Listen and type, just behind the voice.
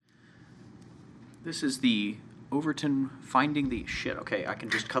This is the Overton finding the shit. Okay, I can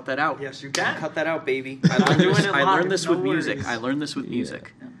just cut that out. Yes, you can. Cut that out, baby. I learned this with music. I learned this with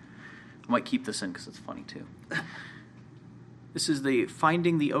music. Yeah. I might keep this in because it's funny too. This is the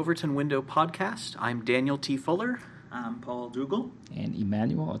Finding the Overton Window podcast. I'm Daniel T. Fuller. I'm Paul Dougal. And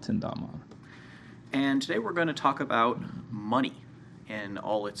Emmanuel Atendama. And today we're going to talk about money in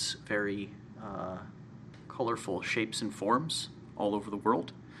all its very colorful shapes and forms all over the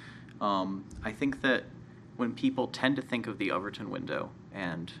world. I think that when people tend to think of the Overton window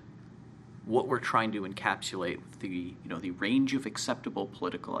and what we're trying to encapsulate with the range of acceptable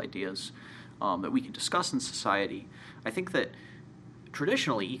political ideas that we can discuss in society, I think that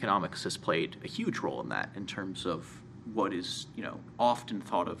traditionally economics has played a huge role in that in terms of what is often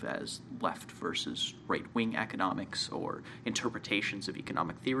thought of as left versus right-wing economics or interpretations of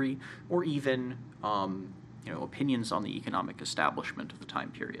economic theory or even opinions on the economic establishment of the time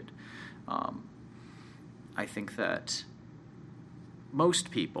period. I think that most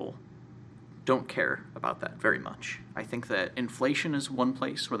people don't care about that very much. I think that inflation is one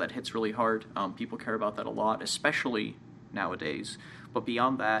place where that hits really hard. People care about that a lot, especially nowadays. But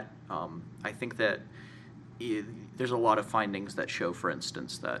beyond that, I think that there's a lot of findings that show, for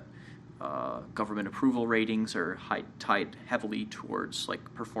instance, that government approval ratings are tied heavily towards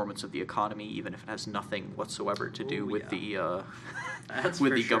performance of the economy, even if it has nothing whatsoever to do with the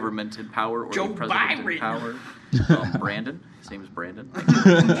government in power or Joe the president Byron. in power. Brandon, his name is Brandon.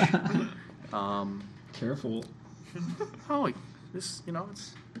 Careful. Oh, this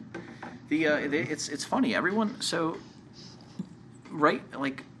it's funny. Everyone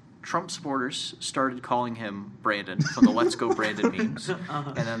Trump supporters started calling him Brandon from the "Let's Go Brandon" memes,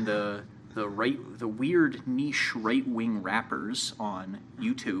 and then the weird niche right-wing rappers on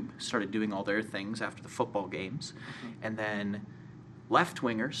YouTube started doing all their things after the football games, and then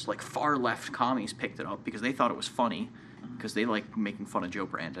left-wingers, far left commies, picked it up because they thought it was funny, because they like making fun of Joe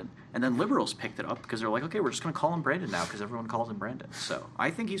Brandon, and then liberals picked it up because they're like, okay, we're just going to call him Brandon now because everyone calls him Brandon. So I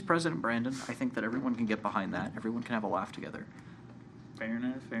think he's President Brandon. I think that everyone can get behind that. Everyone can have a laugh together. Fair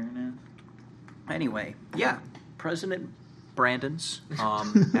enough. Anyway, yeah, President Brandon's,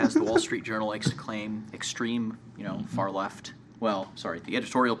 as the Wall Street Journal likes to claim, extreme, far left. Well, sorry, the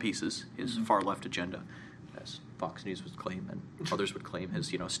editorial pieces, his far left agenda, as Fox News would claim, and others would claim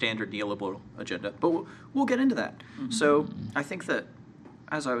his, standard neoliberal agenda. But we'll get into that. Mm-hmm. So I think that,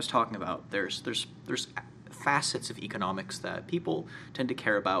 as I was talking about, there's facets of economics that people tend to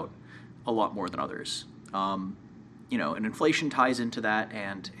care about a lot more than others. And inflation ties into that,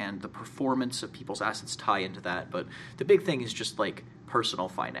 and the performance of people's assets tie into that. But the big thing is just personal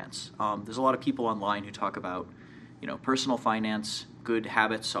finance. There's a lot of people online who talk about, personal finance. Good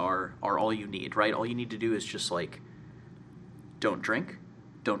habits are all you need, right? All you need to do is just don't drink,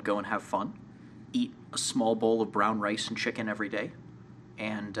 don't go and have fun, eat a small bowl of brown rice and chicken every day,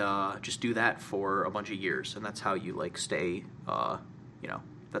 and just do that for a bunch of years, and that's how you stay.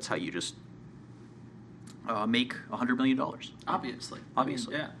 That's how you just. Make $100 million. Obviously.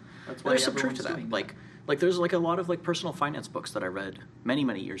 Yeah. That's why there's some truth to that. That. There's a lot of personal finance books that I read many,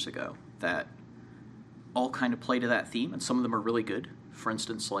 many years ago that all kind of play to that theme, and some of them are really good. For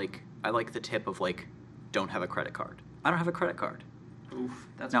instance, I like the tip of don't have a credit card. I don't have a credit card. Oof.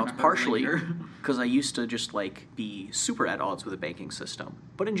 That's now it's partially because I used to just be super at odds with the banking system,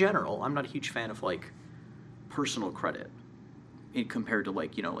 but in general, I'm not a huge fan of personal credit. Compared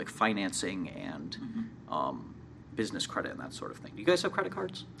to financing and business credit and that sort of thing. Do you guys have credit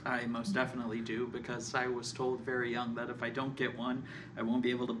cards? I most definitely do, because I was told very young that if I don't get one, I won't be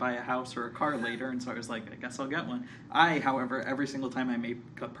able to buy a house or a car later, and so I was like, I guess I'll get one. However, every single time I make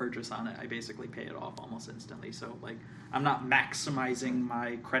a purchase on it, I basically pay it off almost instantly, so I'm not maximizing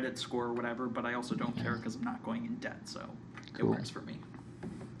my credit score or whatever, but I also don't care because I'm not going in debt, so It works for me.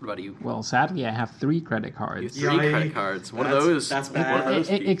 What about you? Well, sadly, I have 3 credit cards. You have 3 credit cards. One of those. That's bad. One of those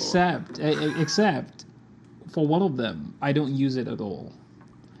people. Except for one of them, I don't use it at all.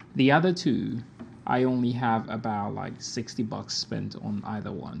 The other 2, I only have about $60 spent on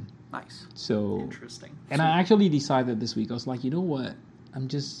either one. Nice. So interesting. And I actually decided this week, I was like, you know what? I'm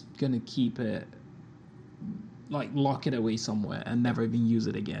just gonna keep it, lock it away somewhere and never even use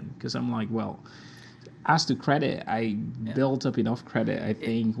it again. Because I'm like, well, as to credit, I built up enough credit. I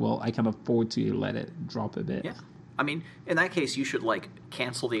think, I can afford to let it drop a bit. Yeah. I mean, in that case, you should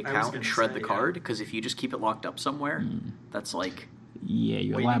cancel the account and shred the card, because if you just keep it locked up somewhere, that's Yeah,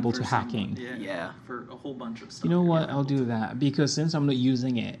 you're waiting liable for to someone- hacking. Yeah. For a whole bunch of stuff. You know what? Yeah. I'll do that because since I'm not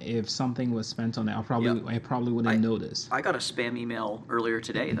using it, if something was spent on it, I probably wouldn't notice. I got a spam email earlier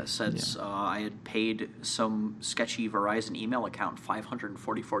today that says I had paid some sketchy Verizon email account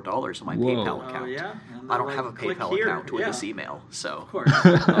 $544 on my Whoa. PayPal account. Oh, yeah? And I they're don't have a like, "Click PayPal here." account with Yeah. this email, so Of course.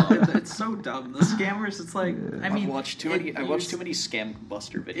 It's so dumb. The scammers, it's like, I mean... I've watched too many Scam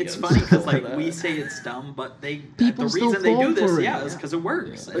Buster videos. It's funny because, like, for we that. say it's dumb, but People the still reason they fall do this, for it. is because it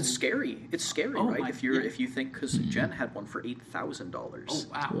works. It's scary. It's scary, Oh, right? my- If you think because Jen had one for $8,000. Oh,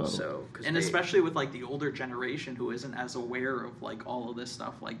 wow. Whoa. So, 'cause And they- especially with, like, the older generation who isn't as aware of, like, all of this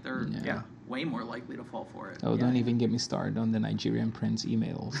stuff, like, they're Yeah. way more likely to fall for it. Oh, Yeah. don't even get me started on the Nigerian prince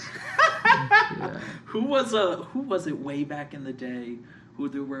emails. Yeah. Who was it way back in the day who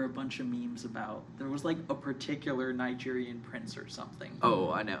there were a bunch of memes about? There was, like, a particular Nigerian prince or something.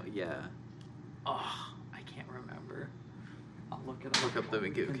 Oh, I know. Yeah. Oh, I can't remember. I'll look it up. Look up the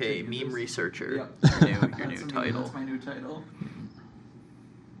okay Continue meme this. researcher. Yep. Your That's new title. That's my new title.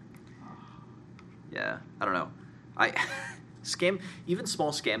 Yeah, I don't know. Even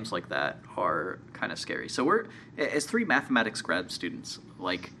small scams like that are kind of scary. So we're, as 3 mathematics grad students,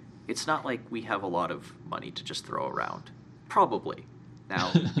 like, it's not like we have a lot of money to just throw around. Probably.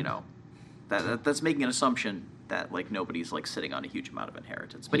 Now, that's making an assumption that, like, nobody's, like, sitting on a huge amount of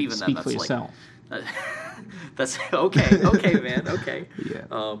inheritance. But even Speak then, for that's yourself. like... that's okay, man, okay.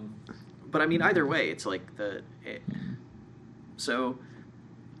 Yeah. But I mean, either way, it's like so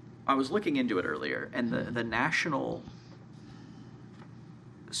I was looking into it earlier, and the national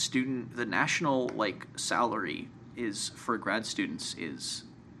like salary is for grad students is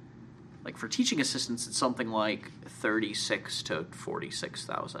like for teaching assistants it's something like $36,000 to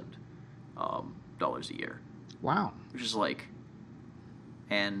 $46,000 dollars a year, Wow. which is like,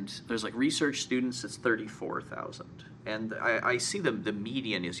 and there's like research students it's 34,000, and I see the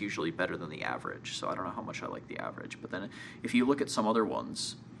median is usually better than the average, so I don't know how much I like the average. But then if you look at some other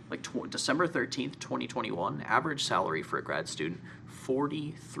ones, like December 13th 2021 average salary for a grad student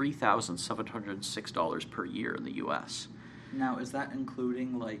 $43,706 per year in the US. Now, is that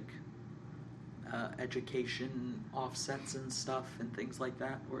including, like, education offsets and stuff and things like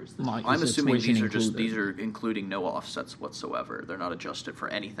that, or is this... Like, I'm is it assuming tuition these included? are including no offsets whatsoever. They're not adjusted for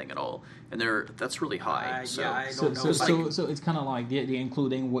anything at all, and that's really high. Yeah, I So, don't know. so it's kind of like they're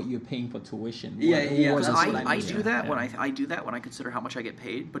including what you're paying for tuition. Yeah, yeah, What- that's I, what I I mean. do that Yeah. when I do that when I consider how much I get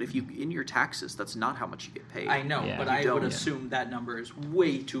paid. But if you in your taxes, that's not how much you get paid. I know, Yeah. but You I don't. would assume that number is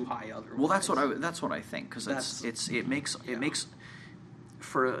way too high otherwise. Well, that's what I think, because it makes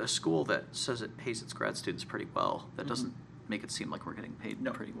for a school that says it pays its grad students pretty well. That doesn't make it seem like we're getting paid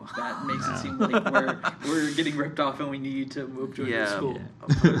pretty well. That makes it seem like we're getting ripped off and we need to move to a new school.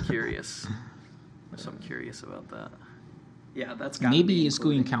 I'm curious. So I'm curious about that. Yeah, that's gotta Maybe be a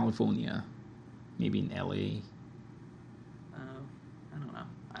school in including- California, maybe in LA. I don't know.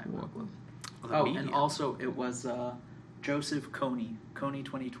 I have no What- clue. The Oh, median. and also it was Joseph Coney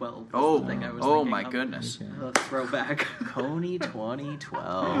 2012. was Oh, the thing I was oh thinking my of. goodness. Okay. Throwback. Coney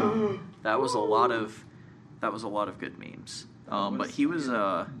 2012. That was a lot of good memes. But was- he was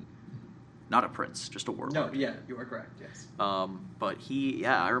not a prince, just a warlord. No, yeah, you are correct. Yes. But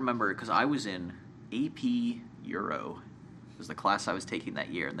I remember because I was in AP Euro. It was the class I was taking that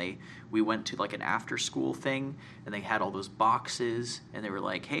year, and we went to like an after school thing, and they had all those boxes, and they were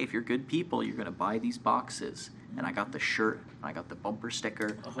like, "Hey, if you're good people, you're gonna buy these boxes." And I got the shirt, and I got the bumper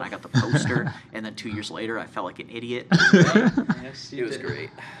sticker, and I got the poster, and then 2 years later, I felt like an idiot. Yes, It was great.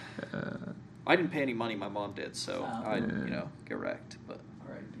 I didn't pay any money; my mom did, so Oh. I, get wrecked. But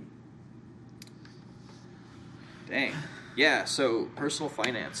All right. dang, yeah. So personal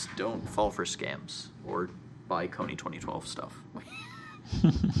finance, don't fall for scams or buy Coney 2012 stuff.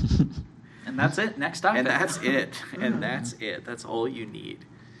 And that's it. Next topic. And that's it. And that's it. That's all you need.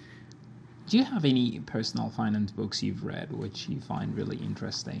 Do you have any personal finance books you've read which you find really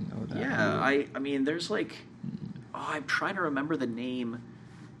interesting? Or that Yeah, I mean, there's like, I'm trying to remember the name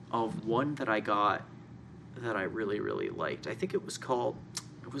of one that I got that I really, really liked. I think it was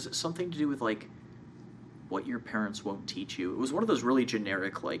it something to do with like what your parents won't teach you? It was one of those really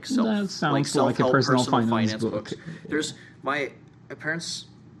generic like That sounds like a self-help personal finance book. books. There's my parents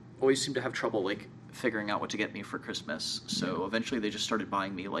always seem to have trouble like figuring out what to get me for Christmas. So eventually they just started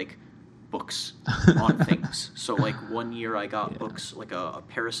buying me like books on things. So like one year I got books like a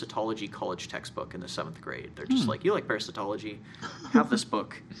parasitology college textbook in the 7th grade. They're just like, you like parasitology, have this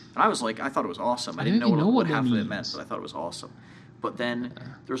book. And I was like, I thought it was awesome. I didn't know what half of it meant, but I thought it was awesome. But then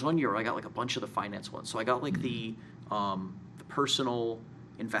there was one year where I got like a bunch of the finance ones. So I got like the personal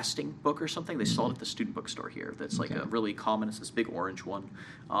investing book or something. They sell it at the student bookstore here. That's like a really common. It's this big orange one.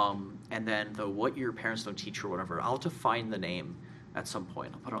 And then the What Your Parents Don't Teach You or whatever. I'll have to find the name at some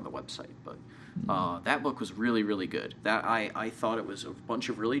point. I'll put it on the website. But that book was really, really good. That I thought it was a bunch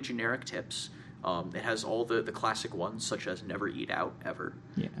of really generic tips. It has all the classic ones, such as never eat out ever,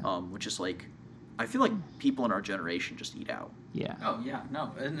 which is like, I feel like people in our generation just eat out. Yeah. Oh yeah,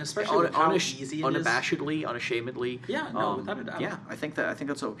 no, and especially with how easy it is. Unabashedly, unashamedly. Yeah, no, without a doubt. Yeah, I think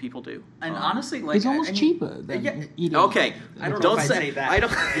that's what people do. And honestly, like it's almost cheaper than eating. Okay, I don't know if I'd say that. I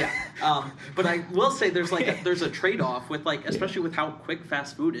don't. Yeah, but I will say there's like there's a trade-off with like, especially with how quick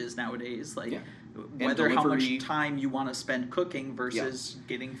fast food is nowadays. Like whether how much time you want to spend cooking versus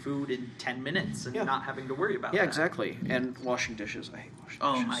getting food in 10 minutes and not having to worry about that. Yeah, exactly. And washing dishes. I hate washing dishes.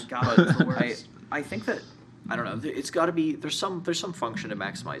 Oh my god, it's the worst. I think that, I don't know, it's got to be, there's some function to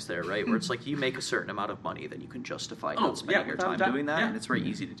maximize there, right? Where it's like you make a certain amount of money, then you can justify not spending your time doing that, and it's very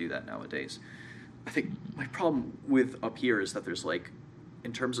easy to do that nowadays. I think my problem with up here is that there's like,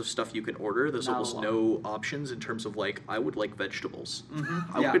 in terms of stuff you can order, there's almost no options in terms of like, I would like vegetables.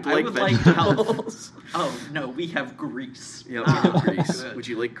 Mm-hmm. I would like vegetables. Oh, no, we have grease. Yeah, we have grease. Would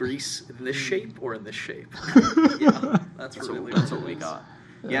you like grease in this shape or in this shape? Yeah, that's what we got.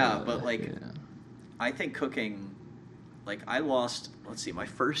 Yeah, but like, I think cooking, like I lost, let's see,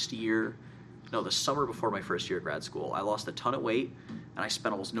 the summer before my first year of grad school, I lost a ton of weight and I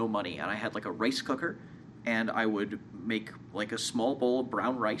spent almost no money. And I had like a rice cooker and I would make like a small bowl of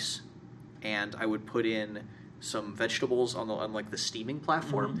brown rice and I would put in some vegetables on like the steaming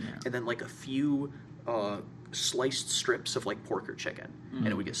platform and then like a few sliced strips of like pork or chicken and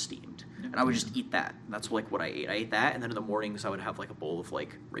it would get steamed. And I would just eat that. And that's like what I ate. I ate that, and then in the mornings I would have like a bowl of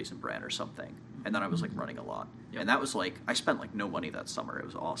like raisin bran or something. And then I was like running a lot. And that was like, I spent like no money that summer. It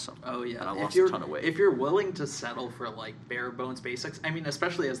was awesome. Oh yeah. And I lost a ton of weight. If you're willing to settle for like bare bones basics, I mean,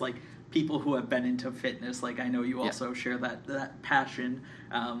 especially as like people who have been into fitness, like I know you also share that passion,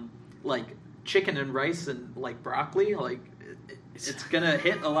 like chicken and rice and like broccoli, like it's gonna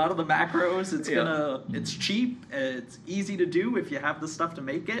hit a lot of the macros. It's cheap. It's easy to do if you have the stuff to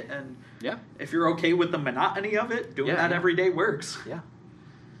make it, and if you're okay with the monotony of it, doing that every day works.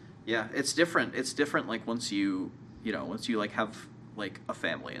 Yeah, it's different. It's different. Like once you like have like a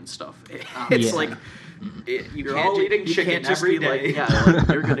family and stuff, it's like you're all eating chicken every day. Like,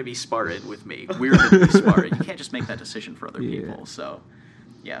 you're gonna be sparring with me. We're gonna be sparring. You can't just make that decision for other people. So.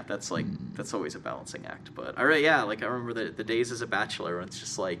 Yeah, that's always a balancing act. But I remember the days as a bachelor when it's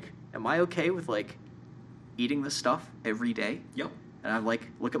just like, am I okay with like eating this stuff every day? Yep. And I'm like,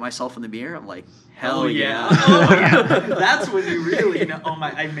 look at myself in the mirror. I'm like, hell yeah. Oh yeah. That's when you really know. Oh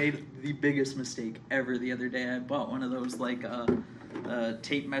my! I made the biggest mistake ever the other day. I bought one of those like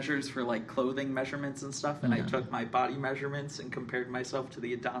tape measures for like clothing measurements and stuff, and I took my body measurements and compared myself to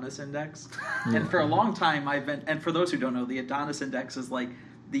the Adonis Index. And for a long time, and for those who don't know, the Adonis Index is like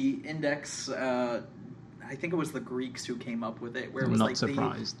the index. I think it was the Greeks who came up with it, where it was like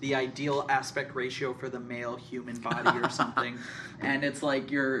the ideal aspect ratio for the male human body or something. And it's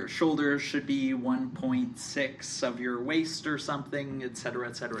like your shoulders should be 1.6 of your waist or something, et cetera,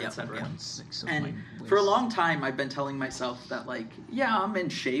 et cetera, et cetera. And for a long time, I've been telling myself that, like, yeah, I'm in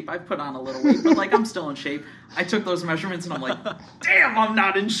shape. I've put on a little weight, but, like, I'm still in shape. I took those measurements, and I'm like, damn, I'm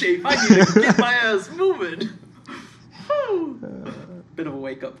not in shape. I need to get my ass moving. Bit of a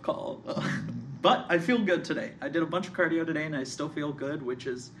wake-up call. But I feel good today. I did a bunch of cardio today, and I still feel good, which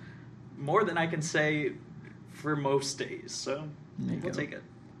is more than I can say for most days. So we'll take it.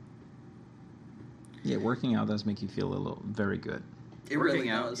 Yeah, working out does make you feel very good. It really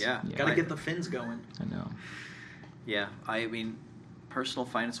does. Yeah. Got to get the fins going. I know. Yeah, I mean, personal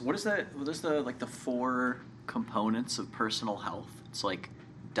finance. What is that? What is the 4 components of personal health? It's like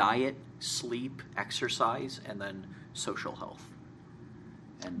diet, sleep, exercise, and then social health.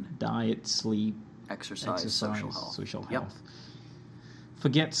 And diet, sleep, exercise, social health. Yep.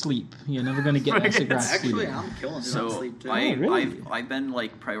 Forget sleep. You're never going to get that cigarette sleep. Actually, I'm killing it on sleep too. Really? I've been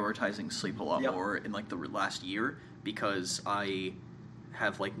like prioritizing sleep a lot more in like the last year because I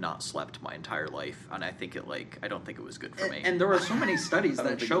have like not slept my entire life, and I don't think it was good for me. And there are so many studies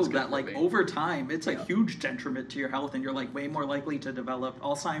that show that like over time it's a huge detriment to your health, and you're like way more likely to develop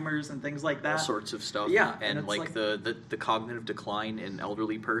Alzheimer's and things like that. All sorts of stuff. Yeah, and like the cognitive decline in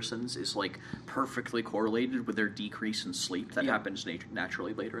elderly persons is like perfectly correlated with their decrease in sleep that happens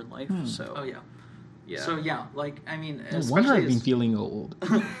naturally later in life. So Yeah. So like I mean, no wonder I've been feeling old.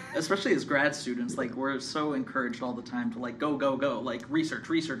 Especially as grad students, like we're so encouraged all the time to like go, like research.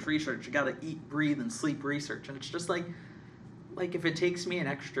 You got to eat, breathe, and sleep research, and it's just like Like, if it takes me an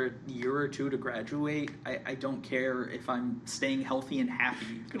extra year or two to graduate, I don't care if I'm staying healthy and happy.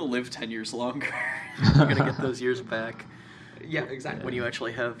 You're gonna live 10 years longer. You're gonna get those years back Yeah, exactly. when you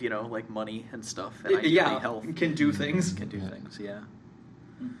actually have, like money and stuff. And Yeah, health. can do things. Can do things, yeah.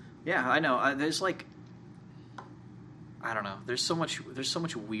 Yeah, I know. There's like, I don't know. There's so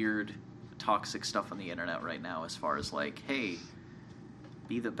much weird, toxic stuff on the internet right now. As far as like, hey,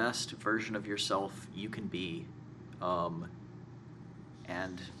 be the best version of yourself you can be,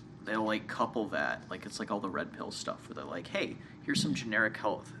 and they'll like couple that, like it's like all the red pill stuff where they're like, hey, here's some generic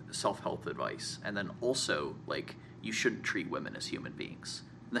self-help advice, and then also like you shouldn't treat women as human beings.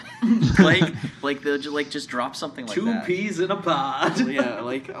 like they'll just drop something like that. 2 peas in a pod. Yeah,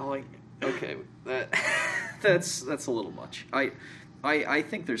 okay, that's a little much. I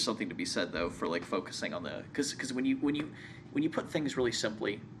think there's something to be said though for like focusing on the because when you put things really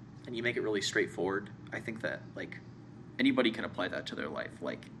simply and you make it really straightforward, I think that like anybody can apply that to their life.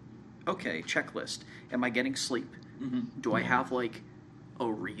 Like, okay, checklist: am I getting sleep? Mm-hmm. Do I have like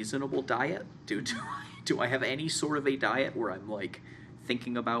a reasonable diet? Do I have any sort of a diet where I'm like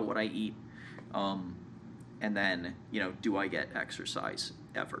thinking about what I eat? And then do I get exercise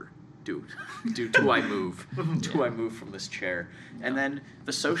ever? Do I move? Do I move from this chair? Yeah. And then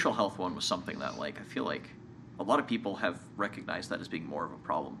the social health one was something that like I feel like a lot of people have recognized that as being more of a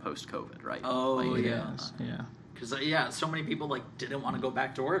problem post-COVID, right? Oh, like, yeah. Because so many people like didn't want to go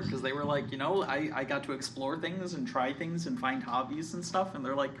back to work because they were like, I got to explore things and try things and find hobbies and stuff, and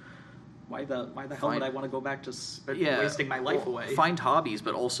they're like, why the hell would I want to go back to wasting my life away? Find hobbies,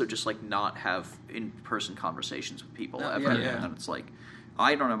 but also just like not have in-person conversations with people ever. Yeah. And it's like,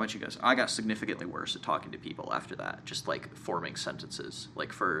 I don't know about you guys. I got significantly worse at talking to people after that. Just like forming sentences,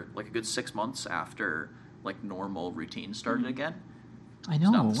 like for like a good 6 months after like normal routine started again. I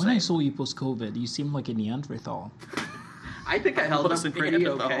know. When I saw you post-COVID, you seemed like a Neanderthal. I think I held up pretty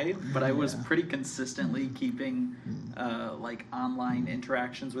okay, but I was Yeah. pretty consistently keeping like online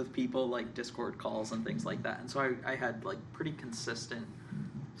interactions with people, like Discord calls and things like that. And so I had like pretty consistent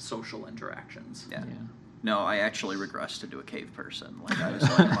social interactions. Yeah. No, I actually regressed into a cave person. Like I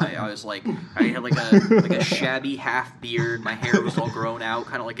had like a shabby half beard. My hair was all grown out,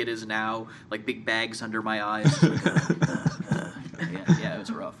 kind of like it is now. Like big bags under my eyes. Yeah, it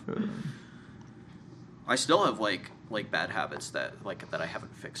was rough. I still have like bad habits that I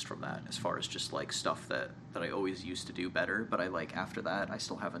haven't fixed from that. As far as just like stuff that I always used to do better, but I like after that I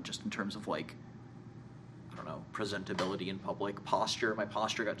still haven't. Just in terms of like, I don't know, presentability in public, posture. My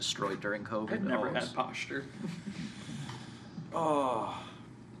posture got destroyed during COVID. I've never had posture. Oh,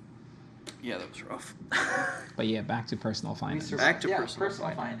 yeah, that was rough. But yeah, back to personal finance. Back to personal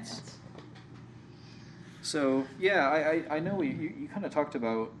finance. So yeah, I know you kind of talked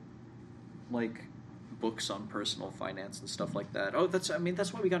about like books on personal finance and stuff like that. Oh, that's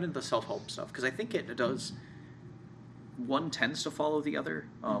why we got into the self-help stuff, because I think it does. One tends to follow the other.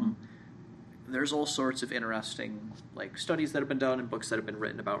 There's all sorts of interesting like studies that have been done and books that have been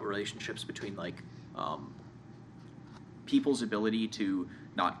written about relationships between like people's ability to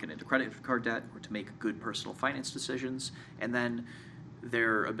not get into credit card debt or to make good personal finance decisions, and then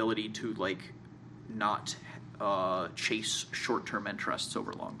their ability to like not chase short-term interests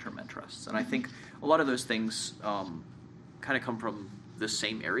over long-term interests. And I think a lot of those things kind of come from the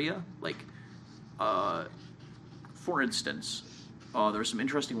same area. Like, for instance, there was some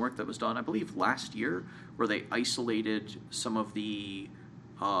interesting work that was done, I believe, last year, where they isolated some of the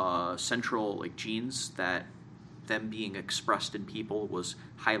central like genes that them being expressed in people was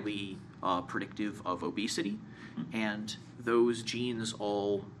highly predictive of obesity. And those genes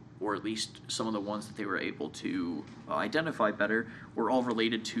all, or at least some of the ones that they were able to identify better, were all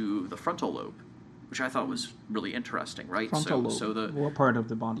related to the frontal lobe, which I thought was really interesting, right? Frontal lobe. What part of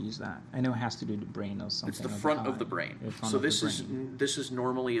the body is that? I know it has to do with the brain or something. It's the front of the brain. So this is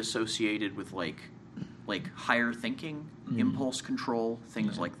normally associated with like higher thinking, impulse control,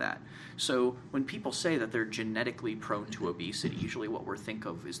 things like that. So when people say that they're genetically prone to obesity, usually what we're think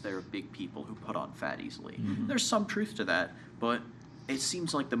of is they're big people who put on fat easily. There's some truth to that, but it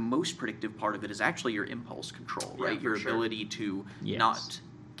seems like the most predictive part of it is actually your impulse control, right? Your ability to not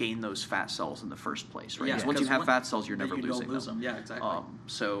gain those fat cells in the first place, right? Because once you have fat cells, you're never losing them. Yeah, exactly.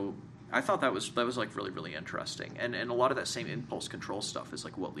 So I thought that was like really, really interesting. And a lot of that same impulse control stuff is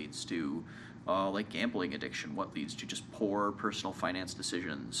like what leads to like gambling addiction, what leads to just poor personal finance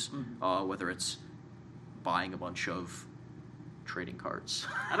decisions, whether it's buying a bunch of trading cards.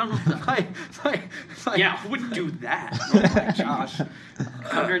 I don't know. Yeah, who would do that? Oh my gosh.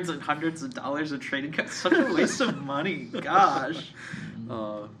 Hundreds and hundreds of dollars of trading cards. Such a waste of money. Gosh.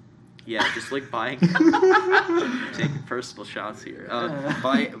 Yeah, just like buying, taking personal shots here.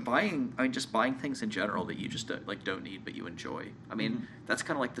 Buying, I mean, just buying things in general that you just don't need but you enjoy. I mean, that's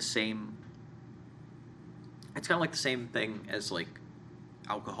kind of like the same. It's kind of like the same thing as like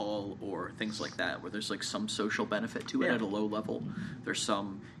alcohol or things like that, where there's like some social benefit to it at a low level. There's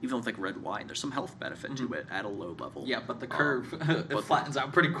some, even with like red wine, there's some health benefit to it at a low level. Yeah, but the curve it flattens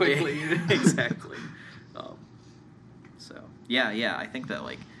out pretty quickly. Exactly. So yeah, I think that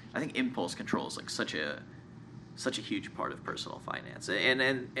I think impulse control is like such a huge part of personal finance,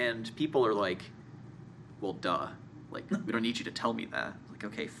 and people are like, well, duh, like we don't need you to tell me that. Like,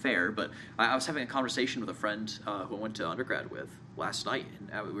 okay, fair, but I was having a conversation with a friend who I went to undergrad with last night,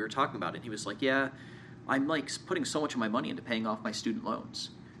 and we were talking about it, and he was like, yeah, I'm like putting so much of my money into paying off my student loans,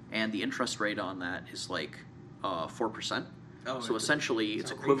 and the interest rate on that is like 4%. So essentially,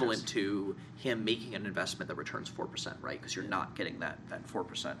 it's equivalent to him making an investment that returns 4%, right? Because you're not getting that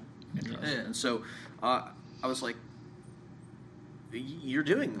 4% interest. Yeah. And so I was like, you're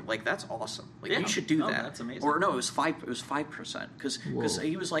doing, like, that's awesome. Like, you should do that. That's amazing. Or no, it was 5%. Because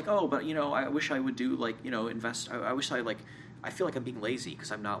he was like, oh, but, I wish I would do, like, invest. I wish I feel like I'm being lazy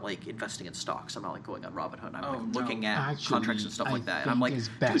because I'm not like investing in stocks. I'm not like going on Robinhood. I'm looking at contracts and stuff like that. And I'm like, it's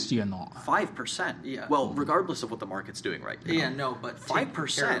best you're not. 5%. Yeah. Well, regardless of what the market's doing right now. Yeah, no, but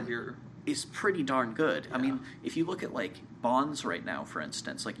 5% is pretty darn good. Yeah. I mean, if you look at like bonds right now, for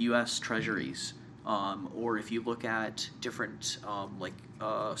instance, like U.S. Treasuries, or if you look at different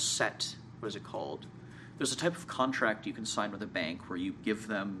set, what is it called? There's a type of contract you can sign with a bank where you give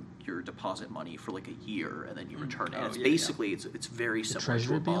them your deposit money for like a year and then you return it. It's very similar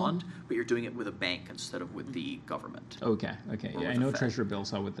to a bond, but you're doing it with a bank instead of with the government. Okay. Yeah, I know Treasury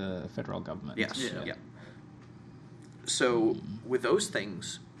bills are with the federal government. Yes. Yeah. So with those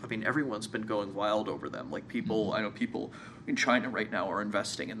things, I mean, everyone's been going wild over them. Like people, I know people in China right now are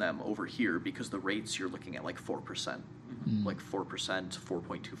investing in them over here because the rates you're looking at like 4%. Like 4%,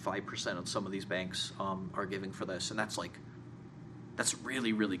 4.25% on some of these banks are giving for this, and that's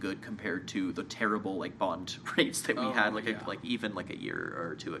really, really good compared to the terrible like bond rates that we had even a year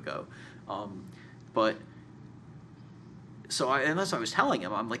or two ago. But so unless I was telling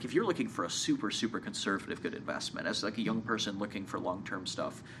him, I'm like, if you're looking for a super, super conservative good investment as like a young person looking for long-term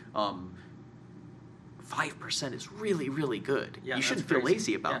stuff, 5% is really, really good. Yeah, you shouldn't feel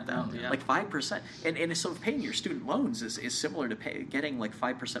lazy about that. No, like 5%. And so paying your student loans is similar to getting like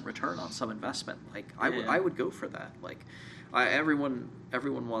 5% return on some investment. Like I would go for that. Like everyone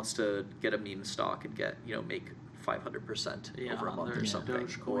wants to get a meme stock and get, make 500% over a month or something.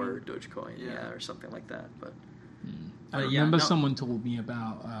 Dogecoin, or something like that. But I remember someone told me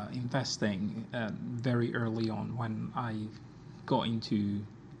about investing very early on when I got into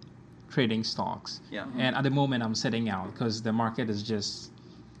trading stocks. Yeah. And at the moment I'm sitting out because the market is just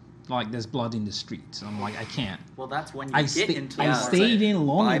like there's blood in the streets. I'm like, I can't. Well, that's when you get into the I stayed in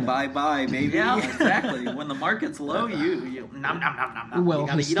long Bye, baby. Yeah, exactly. When the market's low, you nom. Well,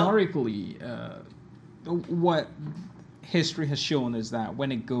 historically, what history has shown is that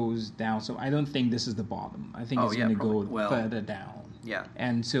when it goes down, so I don't think this is the bottom. I think it's going to go further down. Yeah.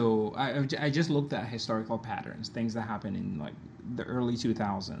 And so I just looked at historical patterns, things that happened in like the early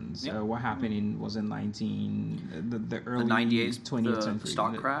 2000s. Yep. What happened was in the early 98 20th century.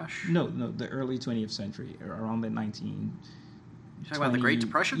 Stock crash? No, the early 20th century, around the 19. You're talking about the Great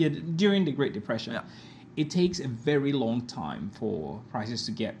Depression? Yeah, during the Great Depression. Yeah. It takes a very long time for prices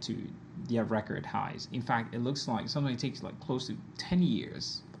to get to their record highs. In fact, it looks like something takes like close to 10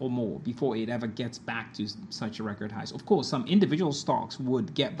 years or more before it ever gets back to such a record highs. Of course, some individual stocks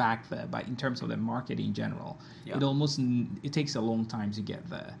would get back there, but in terms of the market in general, it takes a long time to get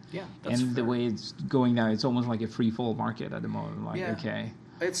there. Yeah, that's fair. The way it's going now, it's almost like a free fall market at the moment. Like, okay,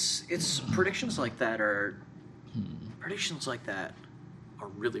 it's predictions like that are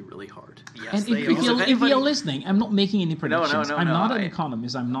really, really hard. Yes, and if you're listening, I'm not making any predictions. I'm not an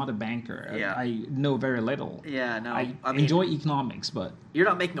economist. I'm not a banker. Yeah. I know very little. Yeah, no. I enjoy economics, but you're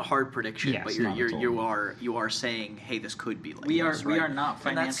not making a hard prediction. But you are saying, hey, this could be like we are not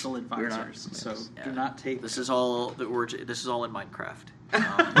financial advisors, so do not take this is all in Minecraft.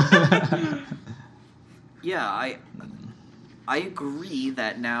 I agree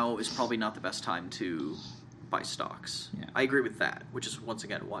that now is probably not the best time to buy stocks. Yeah. I agree with that, which is once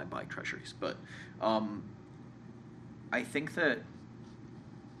again why I buy treasuries. But I think that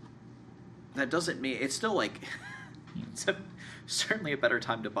doesn't mean it's still like it's certainly a better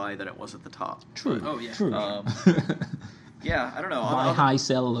time to buy than it was at the top. True. But, True. Yeah, I don't know. Buy high,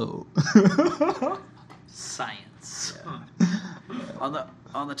 sell low. Science. Yeah.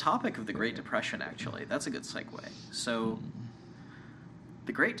 On the topic of the Great Depression, actually, that's a good segue. So.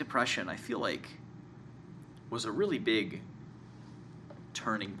 the Great Depression, I feel like, was a really big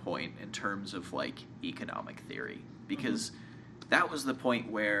turning point in terms of like economic theory, because that was the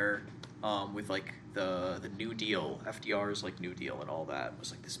point where with like the New Deal, FDR's like New Deal and all that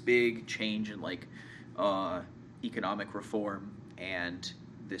was like this big change in like economic reform and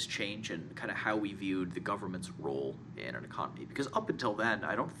this change in kind of how we viewed the government's role in an economy. Because up until then,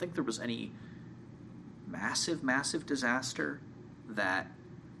 I don't think there was any massive disaster that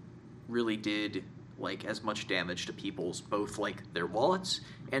really did like as much damage to people's both like their wallets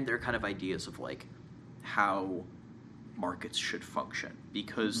and their kind of ideas of like how markets should function.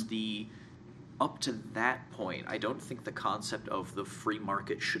 Because the up to that point, I don't think the concept of the free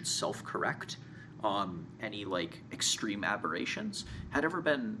market should self-correct on any like extreme aberrations had ever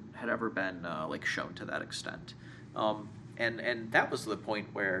been like shown to that extent. And that was the point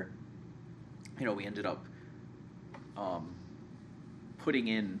where, you know, we ended up putting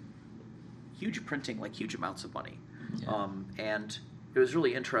in printing like huge amounts of money. Yeah. And it was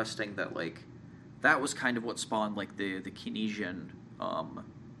really interesting that like that was kind of what spawned like the Keynesian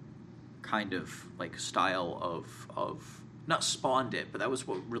kind of like style of not spawned it, but that was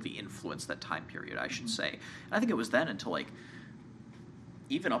what really influenced that time period, I should say. And I think it was then until like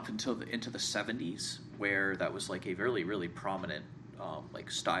even up until into the 70s where that was like a really prominent like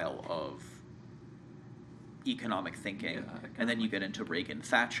style of economic thinking. Yeah, and then you get into Reagan,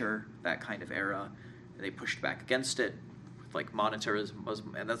 Thatcher, that kind of era, and they pushed back against it with like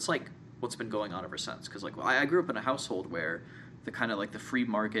monetarism, and that's like what's been going on ever since. Because like I grew up in a household where the kind of like the free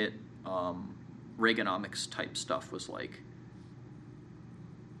market Reaganomics type stuff was like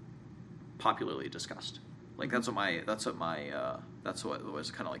popularly discussed. Like that's what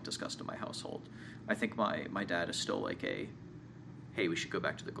was kind of like discussed in my household. I think my dad is still like hey, we should go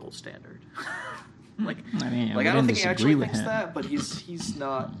back to the gold standard. Like, I mean, like I don't think he actually thinks that, but he's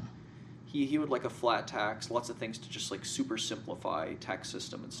not. He would like a flat tax, lots of things to just like super simplify tax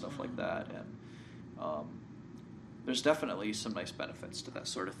system and stuff like that. And there's definitely some nice benefits to that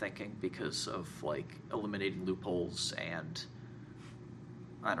sort of thinking because of like eliminating loopholes and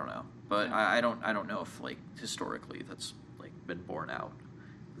I don't know, but yeah. I don't know if like historically that's like been borne out.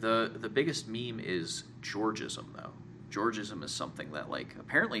 The biggest meme is Georgism though. Georgism is something that like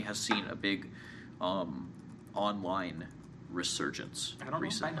apparently has seen a big online resurgence recently. I don't know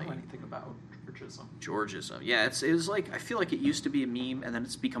if I know anything about Georgism. Georgism, yeah, it was like I feel like it used to be a meme, and then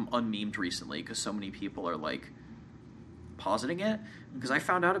it's become unmemed recently because so many people are like positing it. Because I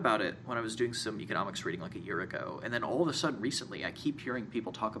found out about it when I was doing some economics reading like a year ago, and then all of a sudden recently I keep hearing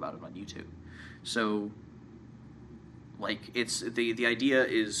people talk about it on YouTube. So, like, it's the idea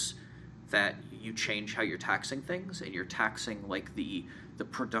is that you change how you're taxing things, and you're taxing like the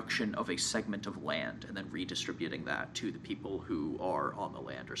production of a segment of land and then redistributing that to the people who are on the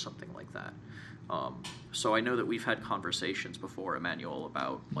land or something like that. So I know that we've had conversations before, Emmanuel,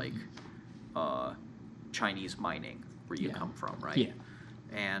 about like Chinese mining, where you come from, right? Yeah.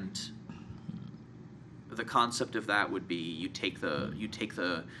 And the concept of that would be you take the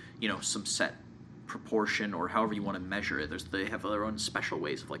some set proportion or however you want to measure it. They have their own special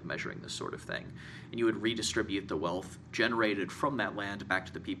ways of like measuring this sort of thing, and you would redistribute the wealth generated from that land back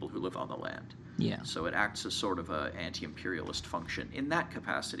to the people who live on the land. Yeah. So it acts as sort of a anti-imperialist function in that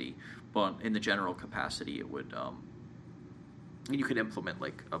capacity, but in the general capacity, it would. You could implement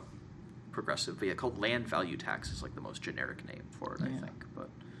like a progressive, called land value tax is like the most generic name for it, I think. But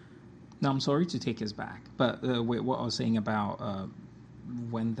no, I'm sorry to take us back, but what I was saying about.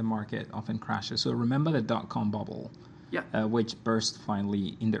 When the market often crashes. So remember the dot-com bubble, which burst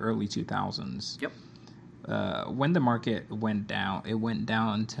finally in the early 2000s. Yep. When the market went down, it went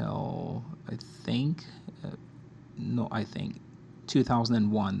down until I think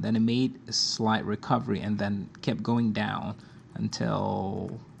 2001. Then it made a slight recovery and then kept going down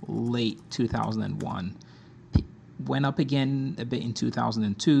until late 2001. Went up again a bit in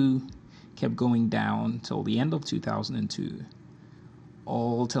 2002, kept going down till the end of 2002.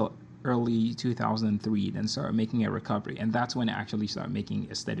 All till early 2003, then started making a recovery, and that's when it actually started making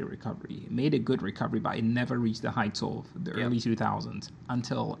a steady recovery. It made a good recovery, but it never reached the heights of the early 2000s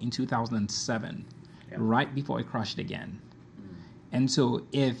until in 2007, right before it crashed again. And so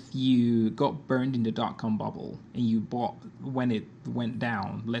if you got burned in the dot-com bubble and you bought when it went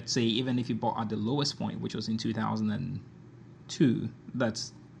down, let's say even if you bought at the lowest point, which was in 2002,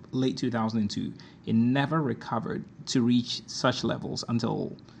 that's late 2002, it never recovered to reach such levels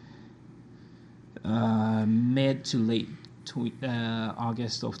until mid to late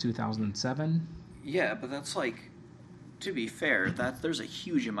August of 2007. Yeah, but that's like, to be fair, that there's a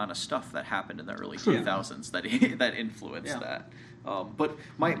huge amount of stuff that happened in the early 2000s that influenced that. But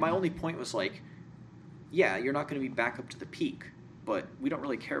my only point was like, yeah, you're not going to be back up to the peak, but we don't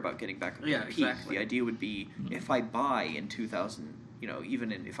really care about getting back up to the peak. Exactly. The idea would be if I buy in 2000,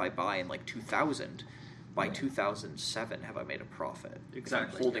 if I buy in like 2000, by 2007, have I made a profit?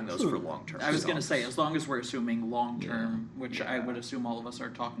 Exactly. I'm holding those for long term. I was going to say, as long as we're assuming long term, which I would assume all of us are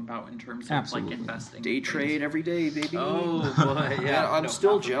talking about in terms of Absolutely. like investing. Day trade every day, baby. Oh boy, yeah. I'm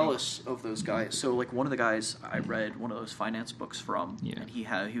still not for me. jealous of those guys. So like one of the guys I read one of those finance books from, and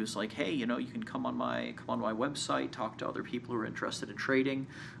he was like, hey, you can come on my website, talk to other people who are interested in trading.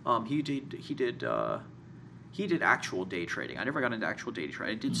 He did actual day trading. I never got into actual day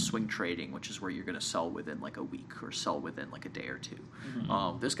trading. I did swing trading, which is where you're going to sell within like a week or sell within like a day or two.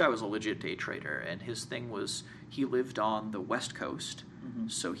 This guy was a legit day trader, and his thing was he lived on the West Coast,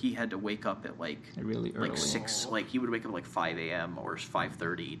 so he had to wake up at like really early. like 6. Like he would wake up at like 5 a.m. or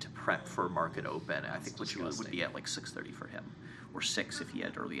 5:30 to prep for market open. I think which would be at like 6:30 for him, or 6 if he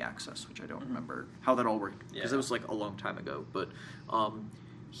had early access, which I don't remember how that all worked because it was like a long time ago. But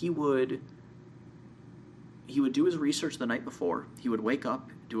he would do his research the night before. He would wake up,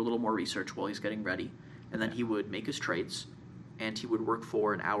 do a little more research while he's getting ready, and then he would make his trades, and he would work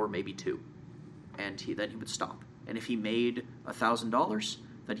for an hour, maybe 2, and then he would stop. And if he made $1,000,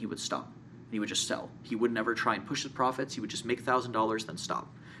 then he would stop. And he would just sell. He would never try and push his profits. He would just make $1,000, then stop.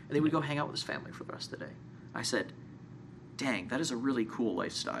 And then he would go hang out with his family for the rest of the day. I said, dang, that is a really cool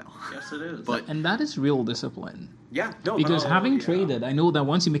lifestyle. Yes, it is. And that is real discipline. Yeah, no, because having traded, I know that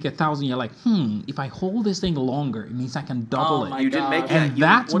once you make 1,000, you're like, if I hold this thing longer, it means I can double it. You didn't make it, and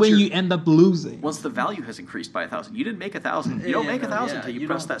that's when you end up losing. Once the value has increased by 1,000, you didn't make 1,000. You don't make 1,000 until you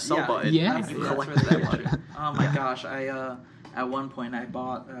press that sell button and you collect that money. Oh my gosh! I at one point I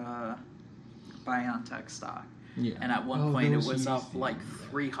bought BioNTech stock. Yeah. And at one point it was up like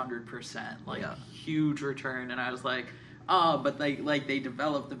 300%, like huge return, and I was like, but they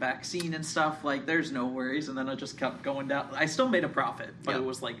developed the vaccine and stuff, like there's no worries, and then it just kept going down. I still made a profit, but it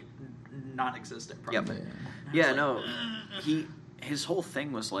was like non-existent profit. His whole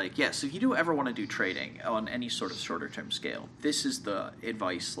thing was like, so if you do ever want to do trading on any sort of shorter term scale, this is the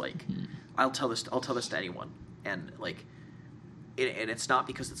advice. Like, I'll tell this to anyone, and like, and it's not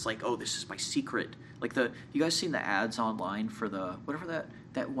because it's like, oh, this is my secret. Like you guys seen the ads online for the whatever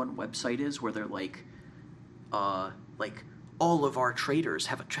that one website is where they're like all of our traders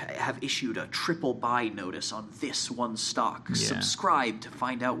have issued a triple buy notice on this one stock. Subscribe to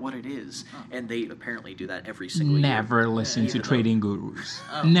find out what it is. And they apparently do that every single year. Never listen to trading gurus.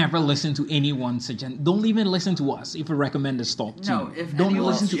 Never listen to anyone suggest. Don't even listen to us if we recommend a stock to you. No, if don't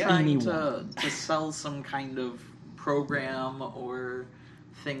anyone's listen to trying anyone. to sell some kind of program or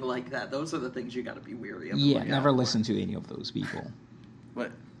thing like that, those are the things you got to be weary of. Yeah, never listen to any of those people.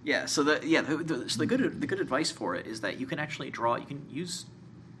 But so the good advice for it is that you can actually draw. You can use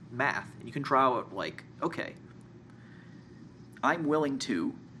math, and you can draw out like, okay, I'm willing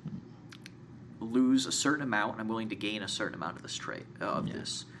to lose a certain amount, and I'm willing to gain a certain amount of this trade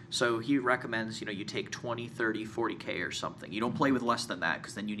this. So he recommends, you take 20, 30, 40K or something. You don't play with less than that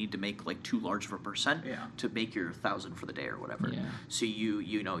because then you need to make like too large of a percent to make your 1,000 for the day or whatever. Yeah. So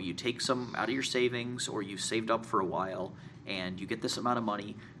you take some out of your savings or you've saved up for a while and you get this amount of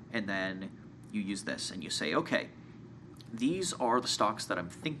money and then you use this and you say, okay, these are the stocks that I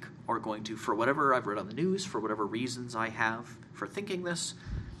think are going to, for whatever I've read on the news, for whatever reasons I have for thinking this,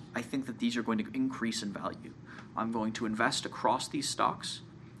 I think that these are going to increase in value. I'm going to invest across these stocks.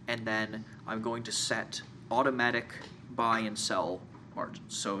 And then I'm going to set automatic buy and sell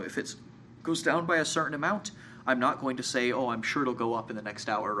margins. So if it goes down by a certain amount, I'm not going to say, "Oh, I'm sure it'll go up in the next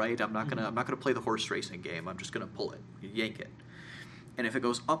hour." Right? I'm not gonna play the horse racing game. I'm just gonna pull it, yank it. And if it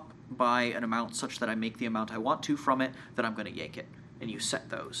goes up by an amount such that I make the amount I want to from it, then I'm gonna yank it. And you set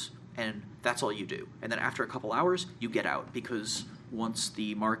those, and that's all you do. And then after a couple hours, you get out because once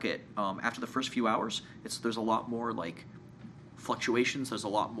the market, after the first few hours, there's a lot more like fluctuations. There's a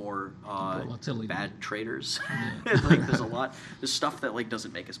lot more bad traders. There's stuff that like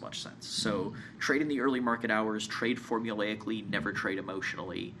doesn't make as much sense. So trade in the early market hours, trade formulaically, never trade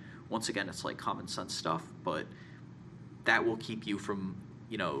emotionally. Once again, it's like common sense stuff, but that will keep you from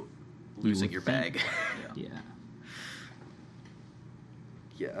losing your bag.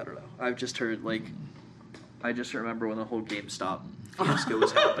 Yeah, I don't know. I've just heard I just remember when the whole GameStop fiasco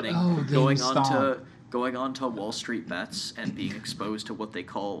was happening, going on to Wall Street Bets and being exposed to what they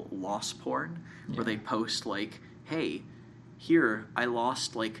call loss porn, where they post like, hey, here, I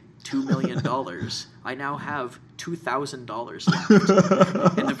lost like $2 million. I now have $2,000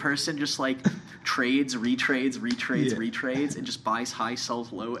 left. And the person just like trades, retrades, and just buys high,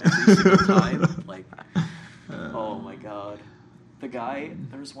 sells low every single time. Like, oh my God. The guy,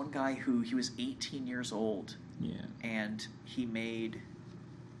 there was one guy who, he was 18 years old. Yeah. And he made,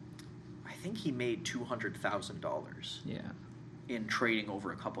 I think he made $200,000 Yeah. in trading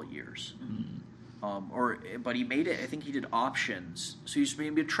over a couple years. Mm. But he made it, I think he did options. So he's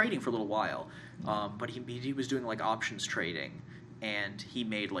been trading for a little while. But he was doing like options trading. And he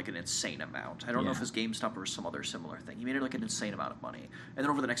made like an insane amount. I don't know if it was GameStop or some other similar thing. He made like an insane amount of money. And then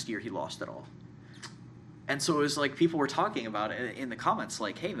over the next year, he lost it all. And so it was like people were talking about it in the comments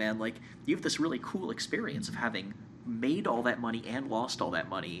like, hey, man, like you have this really cool experience of having made all that money and lost all that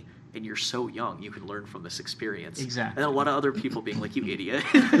money. And you're so young, you can learn from this experience. Exactly. And then a lot of other people being like, you idiot.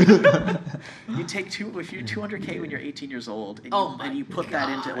 You take if you're 200K when you're 18 years old, and you put that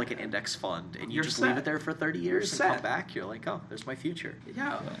into like an index fund, and you just leave it there for 30 years and come back, you're like, oh, there's my future.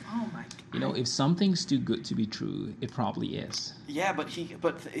 Yeah. Oh my God. You know, if something's too good to be true, it probably is. Yeah, but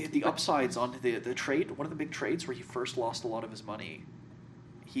the upsides on the trade, one of the big trades where he first lost a lot of his money,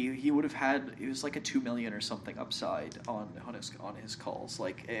 he would have had, it was like a $2 million or something upside on his calls.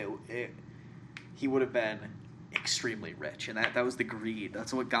 Like he would have been extremely rich, and that was the greed.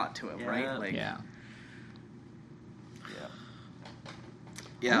 That's what got to him, right? Like,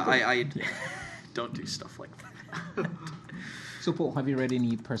 I don't do stuff like that. So, Paul, have you read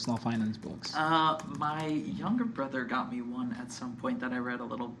any personal finance books? My younger brother got me one at some point that I read a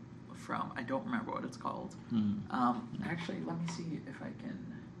little from. I don't remember what it's called. Actually, let me see if I can.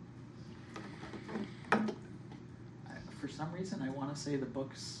 For some reason, I want to say the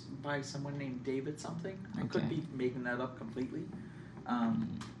book's by someone named David something. I could be making that up completely.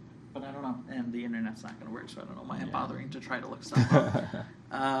 But I don't know. And the internet's not going to work, so I don't know why I'm bothering to try to look stuff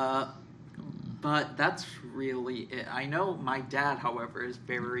up. But that's really it. I know my dad, however, is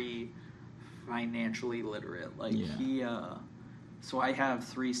very financially literate. Like, he... so I have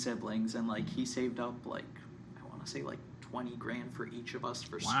 3 siblings, and, like, he saved up, like, I want to say, like, $20,000 for each of us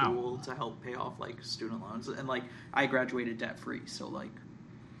for school to help pay off like student loans, and like I graduated debt free, so like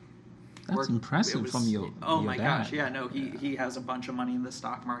that's impressive from your my dad. Gosh, yeah, no, he has a bunch of money in the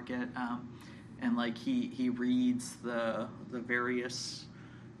stock market, and like he reads the various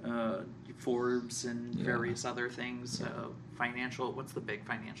Forbes and various other things. Financial, what's the big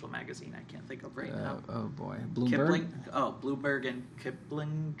financial magazine I can't think of right now? Oh boy, Bloomberg. Bloomberg and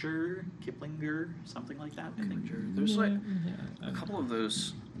Kiplinger, something like that. There's like a couple of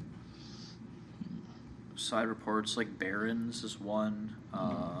those side reports, like Barron's is one.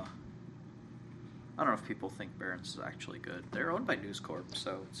 I don't know if people think Barron's is actually good. They're owned by News Corp,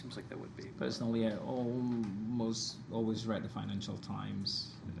 so it seems like they would be. Personally, I almost always read the Financial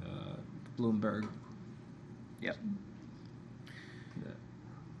Times, Bloomberg. Yep.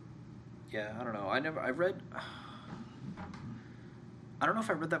 Yeah, I don't know. I don't know if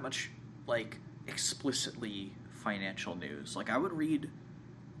I read that much, like, explicitly financial news. Like, I would read,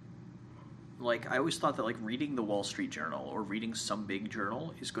 like, I always thought that, like, reading the Wall Street Journal or reading some big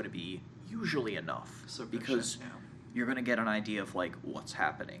journal is going to be usually enough. Because you're going to get an idea of, like, what's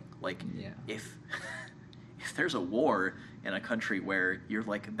happening. Like, if there's a war in a country where you're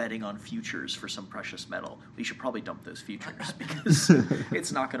like betting on futures for some precious metal, you should probably dump those futures because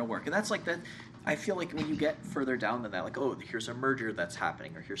it's not going to work. And that's like that. I feel like when you get further down than that, like, oh, here's a merger that's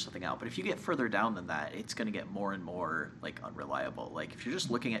happening or here's something out. But if you get further down than that, it's going to get more and more like unreliable. Like if you're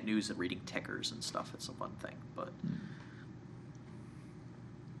just looking at news and reading tickers and stuff, it's a fun thing. But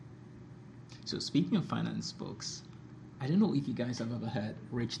so speaking of finance books, I don't know if you guys have ever heard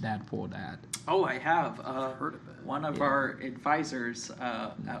Rich Dad Poor Dad. Oh, I have. Heard of it. One of our advisors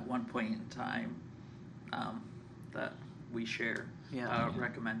at one point in time that we share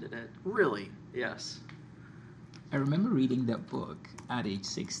recommended it. Really? Yes. I remember reading that book at age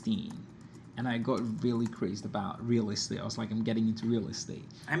 16, and I got really crazed about real estate. I was like, I'm getting into real estate.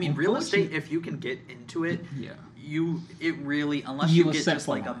 I mean, real estate, if you can get into it, it really, unless you get just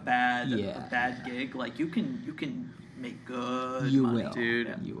like a bad gig, like you can make good money. Dude.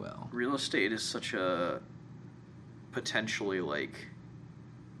 Yeah. You will. Real estate is such a potentially like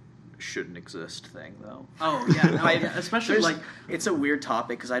shouldn't exist thing, though. Oh yeah, no, especially like it's a weird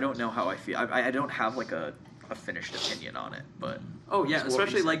topic because I don't know how I feel. I don't have like a finished opinion on it, but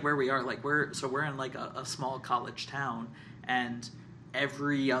especially like where we are, like we're in like a small college town, and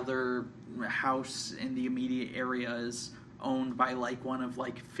every other house in the immediate area is owned by like one of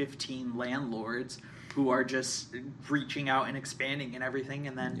like 15 landlords who are just reaching out and expanding and everything.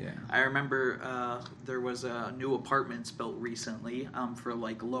 And then I remember there was new apartments built recently for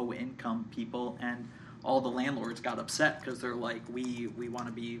like low income people, and all the landlords got upset because they're like, we want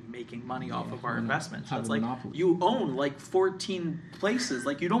to be making money off of our investments. have That's a like, monopoly. you own like 14 places.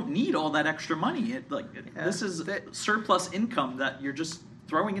 Like, you don't need all that extra money. This is surplus income that you're just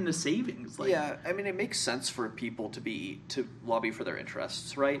throwing into savings. Like, yeah, I mean, it makes sense for people to lobby for their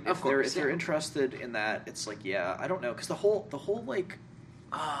interests, right? Of course, if they're interested in that, it's like, yeah, I don't know, because the whole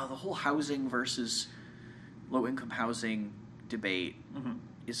housing versus low income housing debate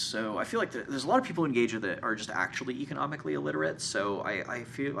is so. I feel like there's a lot of people engaged with it are just actually economically illiterate. So I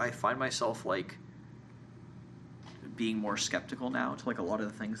find myself like being more skeptical now to like a lot of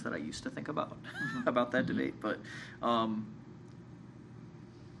the things that I used to think about about that debate, but.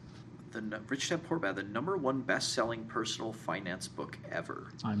 The Rich Dad Poor Dad, the #1 best-selling personal finance book ever.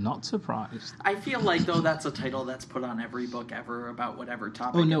 I'm not surprised. I feel like, though, that's a title that's put on every book ever about whatever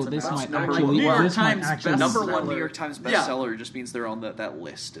topic. Oh, no, it's this about. might actually... New York this might Times actually... #1 New York Times bestseller just means they're on that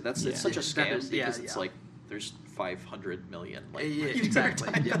list. It's such a That scam is- because it's like there's 500 million Yeah, New York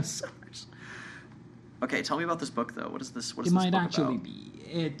exactly, Times yeah. bestsellers. Okay, tell me about this book though. What is this? What is It this might book actually about? be.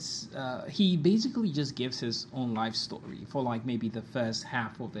 It's he basically just gives his own life story for like maybe the first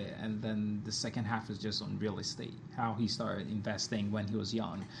half of it, and then the second half is just on real estate. How he started investing when he was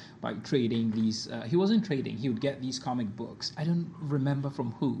young, by trading these. He wasn't trading. He would get these comic books. I don't remember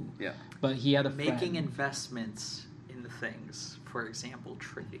from who. Yeah. But he had a Making friend. investments in things. For example,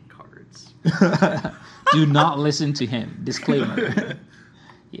 trading cards. Do not listen to him. Disclaimer.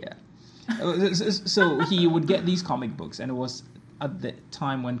 Yeah. So he would get these comic books, and it was at the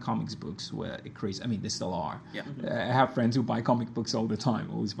time when comics books were crazy. I mean, they still are. Yeah. I have friends who buy comic books all the time,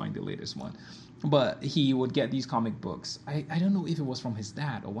 always buying the latest one. But he would get these comic books. I don't know if it was from his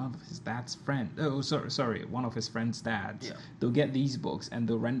dad or one of his dad's friends. Oh, sorry, one of his friend's dads. Yeah. They'll get these books, and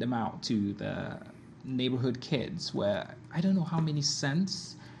they'll rent them out to the neighborhood kids, where I don't know how many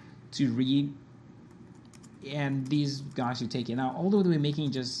cents to read. And these guys are taking out, although they were making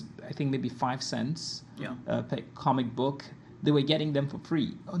just, I think, maybe 5 cents per comic book, they were getting them for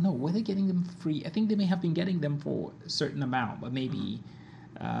free. Oh, no, were they getting them for free? I think they may have been getting them for a certain amount, but maybe,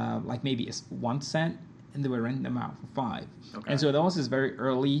 maybe it's 1 cent, and they were renting them out for 5. Okay. And so that was his very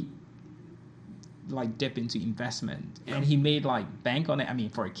early, dip into investment. Yeah. And he made, bank on it. I mean,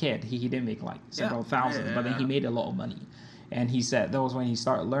 for a kid, he didn't make, several thousand, but then he made a lot of money. And he said that was when he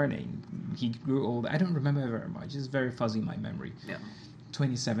started learning. He grew old. I don't remember very much. It's very fuzzy in my memory. Yeah.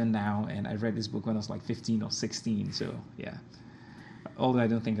 27 now, and I read this book when I was 15 or 16. So yeah. Although I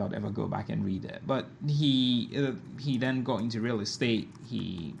don't think I would ever go back and read it. But he then got into real estate.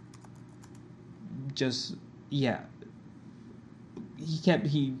 He just He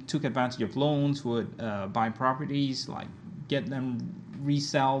took advantage of loans. Would buy properties, get them,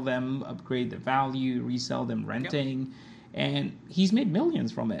 resell them, upgrade the value, resell them, renting. Yep. And he's made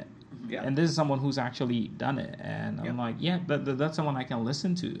millions from it. Yeah. And this is someone who's actually done it. And I'm that's someone I can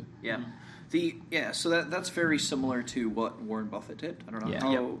listen to. Yeah. So that's very similar to what Warren Buffett did. I don't know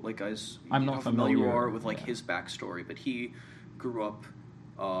how guys I'm not familiar you are with his backstory, but he grew up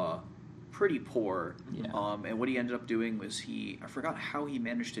pretty poor. Yeah. And what he ended up doing was I forgot how he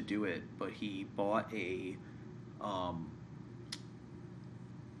managed to do it, but he bought a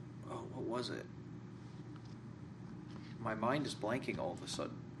what was it? My mind is blanking all of a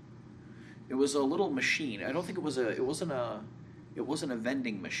sudden. It was a little machine. I don't think it wasn't a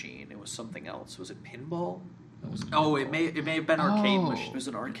vending machine. It was something else. Was it pinball? It may have been arcade machine. It was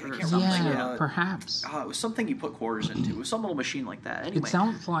an arcade. I can't remember. Perhaps. It was something you put quarters into. It was some little machine like that. Anyway, it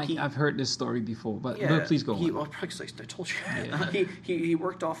sounds like I've heard this story before, but please go on. Well, I told you. Yeah. he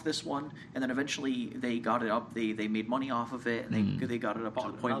worked off this one, and then eventually they got it up. They made money off of it, and they got it up to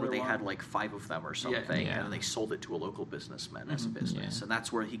the point where they had 5 of them or something, and then they sold it to a local businessman as a business, and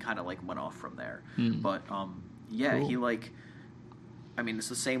that's where he kind of went off from there. But cool. He I mean, it's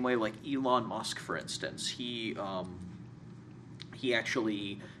the same way Elon Musk, for instance. He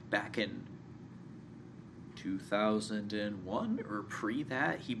actually, back in 2001 or pre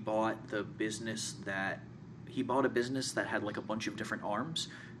that, he bought a business that had a bunch of different arms,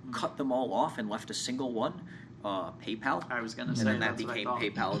 cut them all off and left a single one, PayPal. I was gonna say, and then that became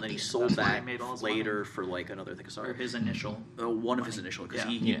PayPal, and then he sold that later for another thing. Sorry, or his initial, one of his initial, because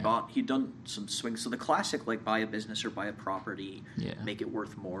he'd done some swings. So the classic buy a business or buy a property, make it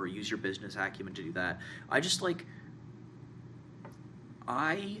worth more, use your business acumen to do that. I just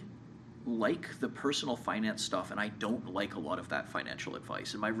I like the personal finance stuff, and I don't like a lot of that financial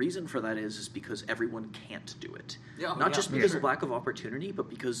advice. And my reason for that is because everyone can't do it. Not just because of lack of opportunity, but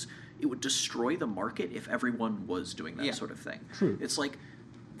because it would destroy the market if everyone was doing that sort of thing. True. It's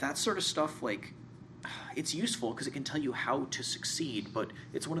that sort of stuff, it's useful because it can tell you how to succeed, but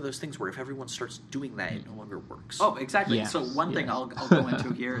it's one of those things where if everyone starts doing that, it no longer works. Oh, exactly. Yes, So one thing yes. I'll go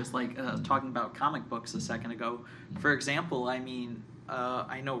into here is like talking about comic books a second ago. For example, I mean,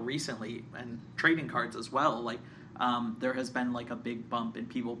 I know recently, and trading cards as well, like there has been like a big bump in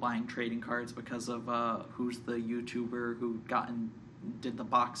people buying trading cards because of who's the YouTuber who did the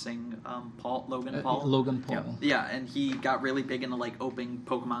boxing, Logan Paul. Logan Paul. Yeah, and he got really big into like opening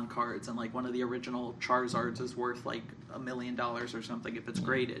Pokemon cards, and like one of the original Charizards is worth like $1 million or something if it's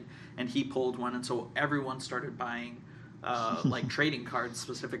graded, and he pulled one, and so everyone started buying like trading cards,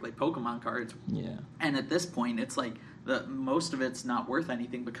 specifically Pokemon cards. Yeah. And at this point, it's like most of it's not worth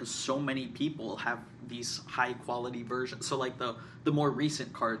anything because so many people have these high quality versions. So like the more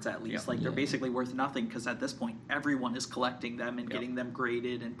recent cards, at least, like they're basically worth nothing because at this point everyone is collecting them and getting them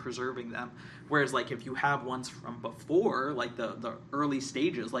graded and preserving them. Whereas like if you have ones from before, like the early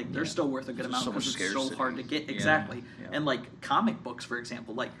stages, like they're still worth a good amount because it's so hard to get. Exactly. And like comic books, for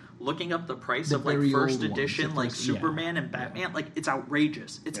example, like looking up the price of like first edition, like Superman and Batman, like it's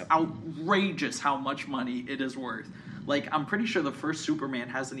outrageous. It's outrageous how much money it is worth. Like, I'm pretty sure the first Superman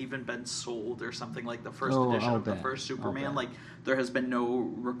hasn't even been sold or something, like the first edition of the first Superman. Like, there has been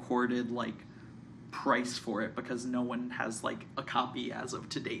no recorded, like, price for it because no one has, like, a copy as of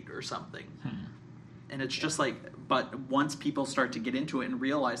to date or something. And it's just like, but once people start to get into it and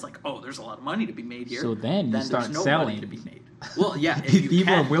realize, like, oh, there's a lot of money to be made here. So then you start there's no selling. money to be made. Well, yeah, if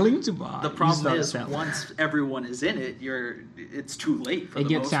people are willing to buy. The problem is once everyone is in it, it's too late for it the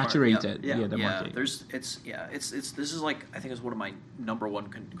gets most part. saturated. The market. This is like, I think is one of my number one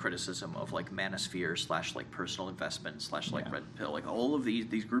criticism of like Manosphere / like personal investment / like Red Pill, like all of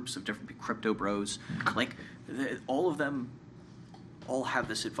these groups of different crypto bros, like all of them all have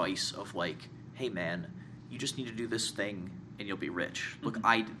this advice of like, hey man, you just need to do this thing and you'll be rich. Look,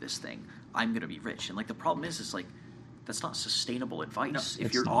 I did this thing, I'm gonna be rich. And like the problem is like that's not sustainable advice. No,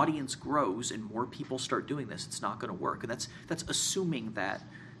 if your audience grows and more people start doing this, it's not going to work. And that's assuming that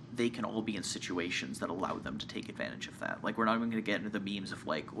they can all be in situations that allow them to take advantage of that. Like, we're not even going to get into the memes of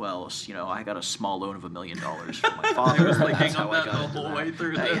like, well, you know, I got a small loan of $1 million from my father. I was thinking that's how of I that got the into whole that. way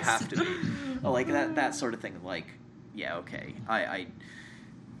through They this. have to be like that sort of thing. Like, yeah, okay, I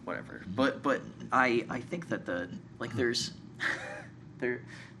whatever. But I think that there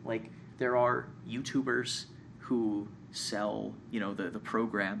are YouTubers who sell, you know, the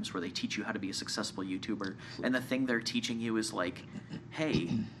programs where they teach you how to be a successful YouTuber, and the thing they're teaching you is like, hey,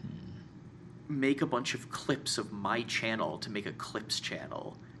 make a bunch of clips of my channel to make a clips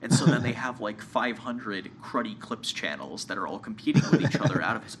channel. And so then they have like 500 cruddy clips channels that are all competing with each other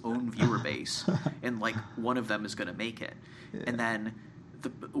out of his own viewer base, and like one of them is going to make it. And then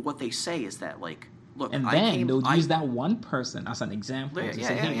what they say is that like, look, and then they'll use that one person as an example to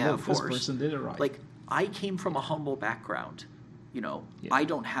say, hey, look, this person did it right. Like, I came from a humble background. You know, I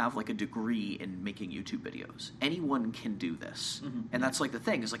don't have like a degree in making YouTube videos. Anyone can do this. And that's like the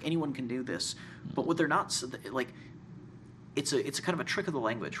thing, is like anyone can do this. But what they're not, like, it's a kind of a trick of the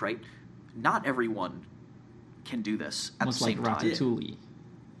language, right? Not everyone can do this at the same time. Ratatouille.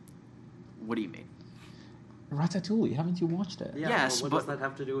 What do you mean? Ratatouille, haven't you watched it? Yeah, yes, what but does that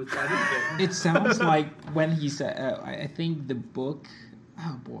have to do with that? It sounds like when he said, I think the book,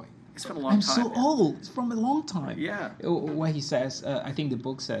 oh boy. It's been a long I'm time. so old. It's from a long time. Yeah. Where he says, I think the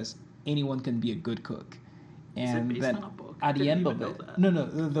book says, anyone can be a good cook. And is it based then on a book? at the end of know it, that. no,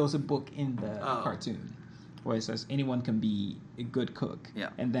 there was a book in the cartoon where it says anyone can be a good cook. Yeah.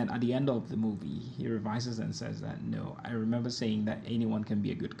 And then at the end of the movie, he revises and says that, no, I remember saying that anyone can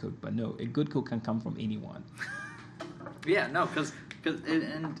be a good cook, but no, a good cook can come from anyone. Yeah, no, because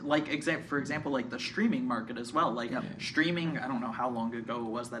like for example, like the streaming market as well. Like streaming, I don't know how long ago it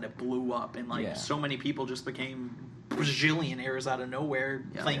was that it blew up, and like so many people just became bajillionaires out of nowhere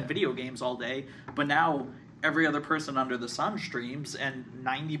playing video games all day. But now every other person under the sun streams, and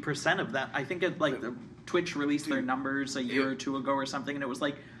 90% of that, I think Twitch released their numbers a year or two ago or something, and it was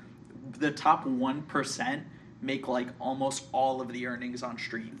like the top 1% make like almost all of the earnings on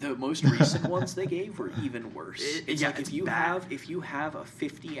stream. The most recent ones they gave were even worse. It's like it's if you have a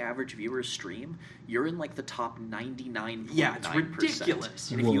 50 average viewer stream, you're in like the top 99.9%. Yeah, it's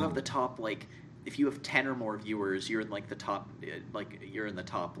ridiculous. And if you have the top if you have 10 or more viewers, you're in like the top like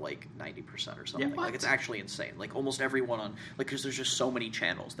 90% or something. Like it's actually insane. Like almost everyone on because there's just so many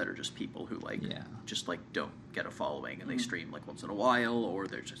channels that are just people who just like don't get a following, and they stream like once in a while, or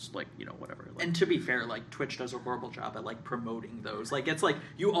they're just like, you know, whatever. Like, and to be fair, like Twitch does a horrible job at like promoting those. Like it's like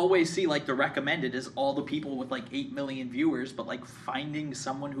you always see like the recommended is all the people with like 8 million viewers, but like finding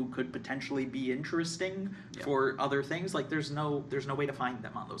someone who could potentially be interesting for other things, like there's no way to find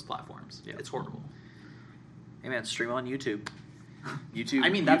them on those platforms. It's horrible. Hey man, stream on YouTube. YouTube. I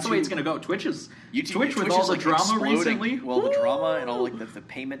mean, that's the way it's going to go. Twitch with Twitch all is, the like, drama exploding. recently. Well, the drama and all like the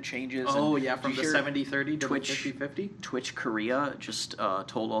payment changes. Oh and yeah, from the 70-30 to Twitch, the 50-50. Twitch Korea just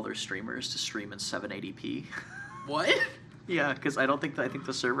told all their streamers to stream in 780p. What? Yeah, because I think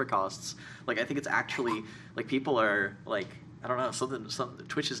the server costs, like, I think it's actually, like, people are, like, I don't know, something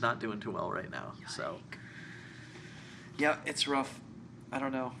Twitch is not doing too well right now. Yikes. So yeah, it's rough. I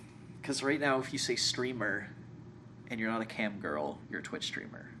don't know, because right now if you say streamer and you're not a cam girl, you're a Twitch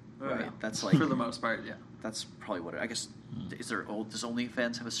streamer, right? Yeah. That's like, for the most part, yeah. That's probably what I guess. Does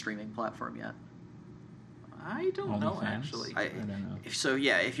OnlyFans have a streaming platform yet? I don't know, OnlyFans? actually. I don't know. So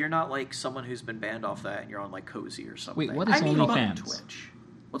yeah, if you're not like someone who's been banned off that and you're on like Cozy or something. Wait, what is OnlyFans? Twitch.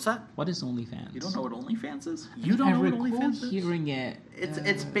 What's that? What is OnlyFans? You don't know what OnlyFans is? You don't I know what recall OnlyFans is? hearing it.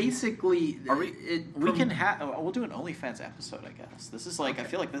 It's basically... We can have. We'll do an OnlyFans episode, I guess. This is like, okay. I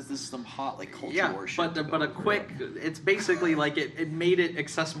feel like this is some hot like culture war shit. but a quick... It's basically like it made it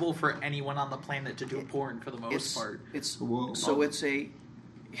accessible for anyone on the planet to do porn for the most part. Whoa. So it's a...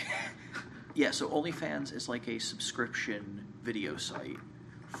 Yeah, so OnlyFans is like a subscription video site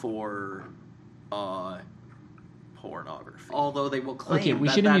for pornography. Although they will claim Okay, we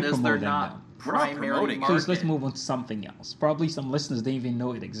that shouldn't that be is their promoting not them. We're not primary promoting it. market. So let's move on to something else. Probably some listeners didn't even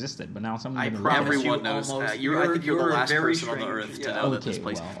know it existed, but now some I of them promise know. you Everyone knows almost- that. I think you're the last very person on the strange, earth yeah. to know that Okay, this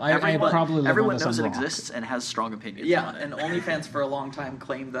place. well, I probably live everyone on knows it some rock. exists and has strong opinions Yeah, on it. and OnlyFans for a long time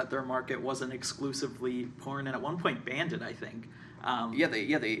claimed that their market wasn't exclusively porn, and at one point banned it, I think.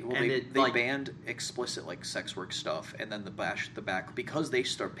 They like- banned explicit like sex work stuff, and then the back because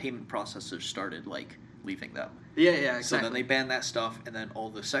payment processors started like leaving them. Yeah, exactly. So then they banned that stuff, and then all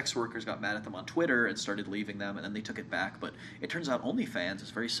the sex workers got mad at them on Twitter and started leaving them, and then they took it back. But it turns out OnlyFans is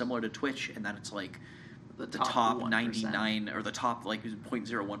very similar to Twitch in that it's like the top 1%. 99 or the top like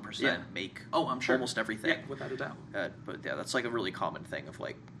 0.01% make I'm sure almost everything. Yeah, without a doubt. But yeah, that's like a really common thing of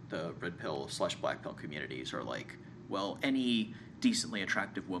like the red pill / black pill communities are like, well, any decently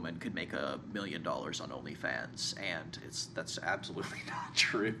attractive woman could make $1 million on OnlyFans, and that's absolutely not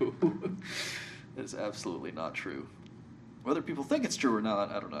true. It's absolutely not true. Whether people think it's true or not,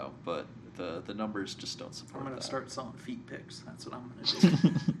 I don't know, but the numbers just don't support I'm going that. to start selling feet pics. That's what I'm going to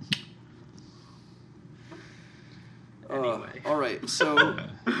do. Anyway. All right, so,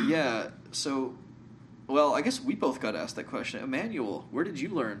 well, I guess we both got asked that question. Emmanuel, where did you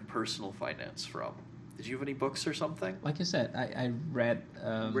learn personal finance from? Did you have any books or something? Like I said, I read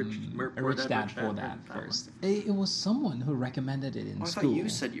Rich Dad Poor Dad first. It was someone who recommended it in I school. thought you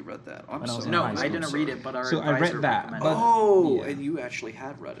said you read that. I'm When I was sorry. in No, high I school. didn't read it, but our So I read advisor that, recommended but- it. Oh, Yeah. and you actually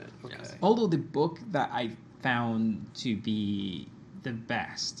had read it. Okay. Yes. Although the book that I found to be the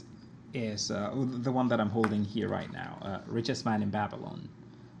best is the one that I'm holding here right now, Richest Man in Babylon,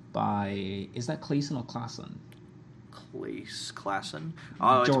 by, is that Clayson or Klassen? Klassen?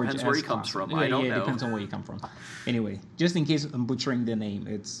 Oh, it George depends where S. he comes Klassen. from. Yeah, I don't yeah, know. it depends on where you come from. Anyway, just in case I'm butchering the name,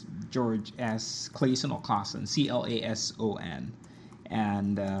 it's George S. Clayson or Klassen, Clason.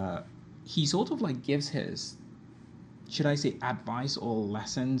 And he sort of like gives his, should I say, advice or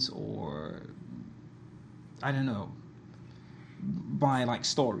lessons or, I don't know, by like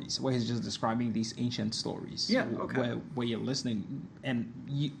stories, where he's just describing these ancient stories. Yeah, okay. Where you're listening and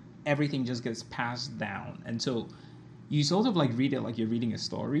everything just gets passed down. And so you sort of like read it like you're reading a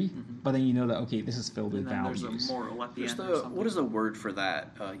story, but then you know that, okay, this is filled with And then values. there's a moral at the There's end or something. what is the word for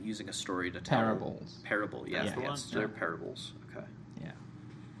that? Using a story to tell. Parables. Parable, yeah. That's the Yes, one, they're yeah. parables. Okay. Yeah.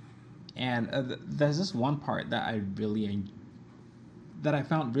 And there's this one part that I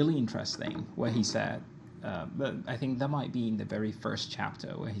found really interesting, where he said, but I think that might be in the very first chapter,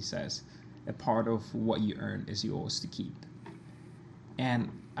 where he says, a part of what you earn is yours to keep. And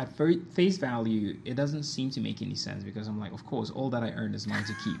at face value, it doesn't seem to make any sense, because I'm like, of course, all that I earn is mine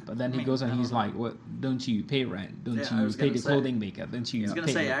to keep. But then he goes and he's like, "What? Don't you pay rent? Don't Yeah, I you was pay gonna the say. clothing maker? Don't you I was going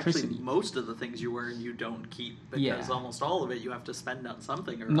pay to say, electricity?" actually, most of the things you earn you don't keep, because Yeah. almost all of it you have to spend on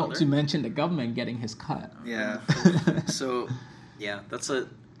something or Not other. to mention the government getting his cut. Yeah. So, yeah,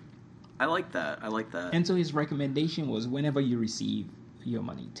 I like that. And so his recommendation was, whenever you receive your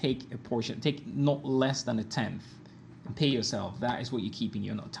money, take a portion, take not less than a tenth, and pay yourself. That is what you're keeping,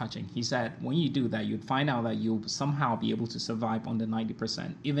 you're not touching. He said, when you do that, you'd find out that you'll somehow be able to survive on the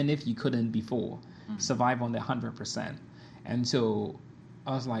 90%, even if you couldn't before, survive on the 100%. And so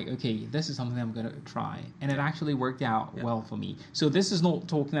I was like, okay, this is something I'm going to try. And it actually worked out well for me. So this is not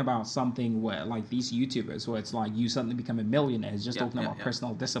talking about something where, like these YouTubers, where it's like you suddenly become a millionaire. It's just talking about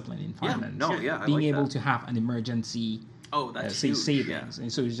personal discipline in finance. I being like able that. to have an emergency that's say huge. savings. And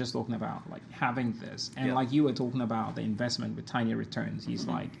so he's just talking about like having this. And like you were talking about the investment with tiny returns. He's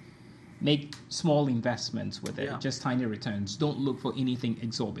like, make small investments with it, Yeah. just tiny returns. Don't look for anything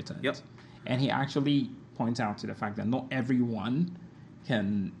exorbitant. Yep. And he actually points out to the fact that not everyone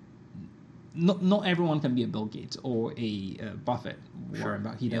can be a Bill Gates or a Buffett. Sure.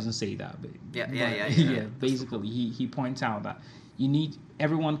 He doesn't say that, but Yeah. Basically, he points out that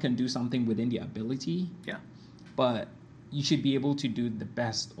everyone can do something within their ability. Yeah. But you should be able to do the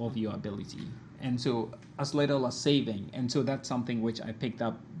best of your ability. And so as little as saving. And so that's something which I picked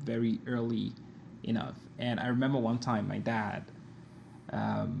up very early enough. And I remember one time my dad,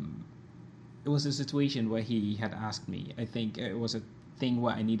 it was a situation where he had asked me, I think it was a thing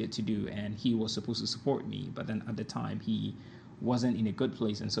what I needed to do, and he was supposed to support me. But then at the time he wasn't in a good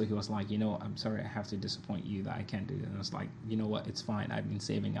place, and so he was like, I'm sorry, I have to disappoint you that I can't do it. And I was like, you know what, it's fine, I've been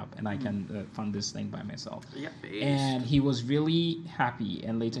saving up and I can fund this thing by myself. And he was really happy,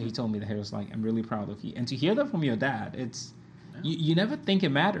 and later he told me that he was like, I'm really proud of you. And to hear that from your dad, it's you never think it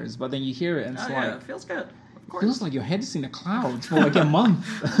matters, but then you hear it and it's like, it feels good, of course. It feels like your head's in the clouds for like a month.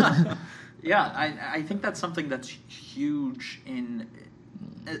 Yeah, I think that's something that's huge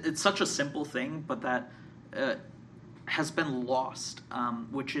it's such a simple thing, but that has been lost,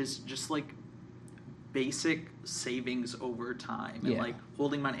 which is just like basic savings over time and like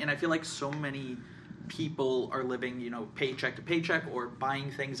holding money. And I feel like so many people are living, paycheck to paycheck or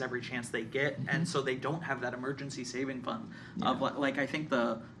buying things every chance they get, and so they don't have that emergency saving fund of like I think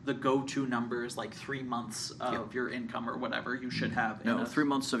the go-to number is like 3 months of your income or whatever you should have. No, 3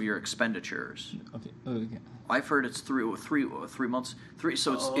 months of your expenditures. Okay. I've heard it's three months.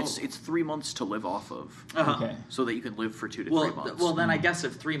 So it's 3 months to live off of. Okay. So that you can live for 2 to 3 months. Well, then I guess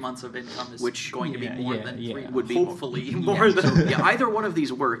if 3 months of income is going to be more than 3, would be hopefully more than. Either one of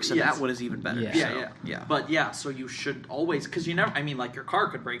these works, and that one is even better. Yeah. But so you should always, because you never. I mean, like your car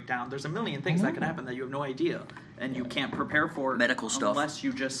could break down. There's a million things that could happen that you have no idea, and you can't prepare for medical stuff unless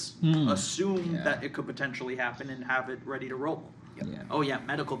you just assume that it could potentially happen and have it ready to roll. Yeah. Oh yeah,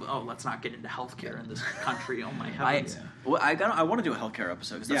 medical. Oh, let's not get into healthcare in this country. Oh my heavens! I want to do a healthcare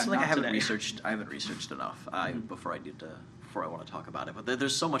episode because that's something I haven't today. researched. I haven't researched enough before I want to talk about it. But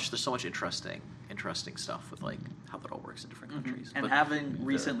there's so much interesting stuff with like how that all works in different countries. And but having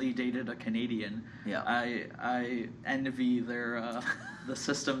recently dated a Canadian, I envy their the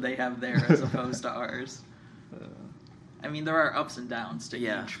system they have there as opposed to ours. I mean, there are ups and downs to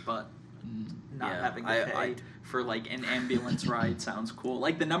each, but not having to pay for like an ambulance ride sounds cool.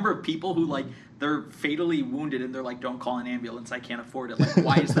 Like the number of people who like they're fatally wounded and they're like, "Don't call an ambulance, I can't afford it." Like,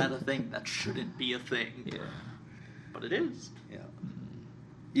 why is that a thing? That shouldn't be a thing. Yeah, but it is. Yeah.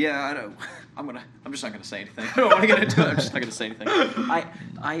 Yeah, I know. I'm just not gonna say anything. I don't want to get into it. I'm just not gonna say anything.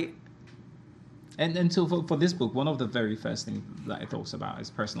 And so for this book, one of the very first things that it talks about is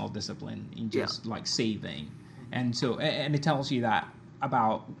personal discipline in just like saving. And so, and it tells you that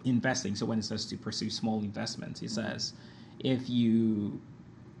about investing. So when it says to pursue small investments, it says if you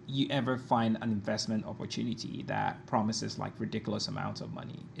ever find an investment opportunity that promises like ridiculous amounts of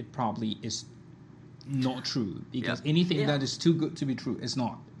money, it probably is not true, because anything that is too good to be true is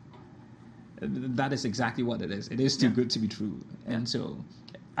not. That is exactly what it is. It is too good to be true. And so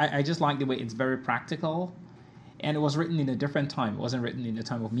I just like the way it's very practical. And it was written in a different time. It wasn't written in the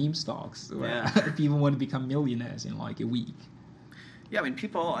time of meme stocks, where people want to become millionaires in like a week. Yeah, I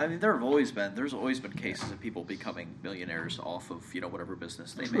mean, there's always been cases of people becoming millionaires off of whatever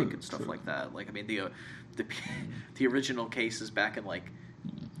business they make and stuff like that. Like, I mean, the original cases back in like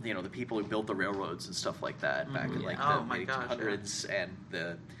the people who built the railroads and stuff like that back in like the 1800s and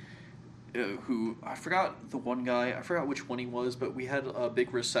the. Who I forgot the one guy, I forgot which one he was, but we had a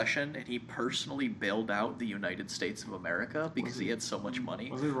big recession and he personally bailed out the United States of America because he had so much money. I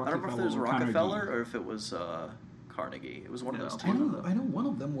don't remember if it was Rockefeller or if it was Carnegie. It was one of those two. I know one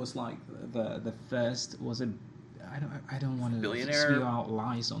of them was like the first, was it? I don't want to billionaire? spew out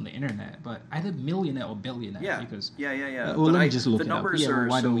lies on the internet, but either millionaire or billionaire. Yeah, because yeah. Well, let me just look it up.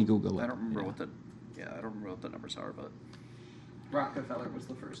 Why don't we Google it? I don't remember what the numbers are, but. Rockefeller was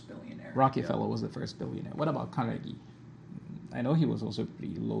the first billionaire. Rockefeller was the first billionaire. What about Carnegie? I know he was also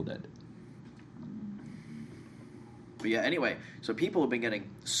pretty loaded. But yeah, anyway, so people have been getting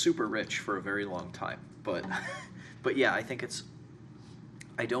super rich for a very long time. But yeah,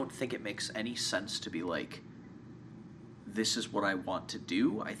 I don't think it makes any sense to be like, this is what I want to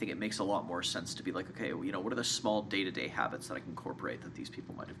do. I think it makes a lot more sense to be like, okay, what are the small day-to-day habits that I can incorporate that these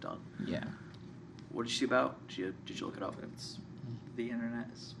people might have done? Yeah. What did you see about? Did you look it up? It's the internet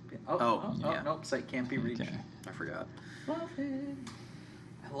is... Nope, site can't be reached. Okay. I forgot. Love it.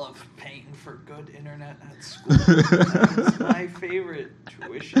 I love paying for good internet at school. That's my favorite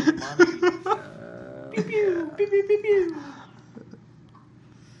tuition money. Pew, pew, pew, pew, pew, pew.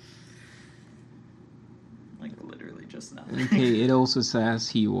 just now. Okay, it also says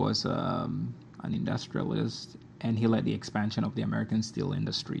he was an industrialist, and he led the expansion of the American steel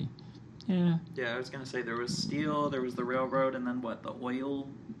industry. Yeah. Yeah, I was going to say there was steel, there was the railroad, and then what, the oil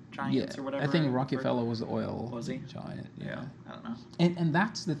giants or whatever? I think Rockefeller was the oil Was he? giant. Yeah. I don't know. And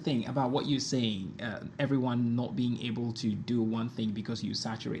that's the thing about what you're saying, everyone not being able to do one thing because you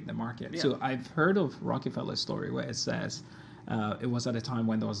saturate the market. Yeah. So I've heard of Rockefeller's story where it says it was at a time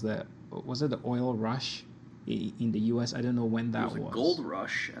when there was the oil rush in the U.S.? I don't know when that was. There was a gold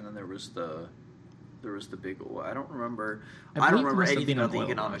rush, and then there was the big oil. I don't remember. I don't remember anything about the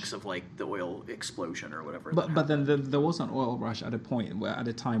economics of like the oil explosion or whatever. But then there was an oil rush at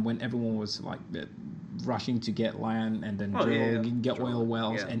a time when everyone was like rushing to get land and then get oil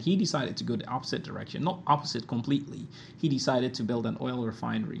wells, and he decided to go the opposite direction. Not opposite completely. He decided to build an oil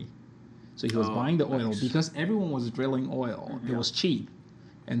refinery. So he was buying the oil because everyone was drilling oil. It was cheap.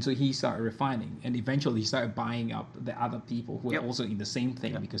 And so he started refining, and eventually he started buying up the other people who were also in the same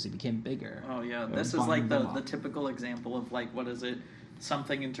thing because it became bigger. Oh yeah, this is like the typical example of like, what is it?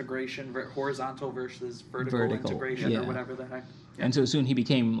 Something integration, horizontal versus vertical integration or whatever the heck. Yeah. And so soon he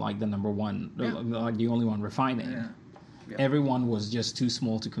became like the number one, like the only one refining. Yeah. Yeah. Everyone was just too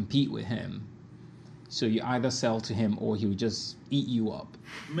small to compete with him. So you either sell to him or he would just eat you up.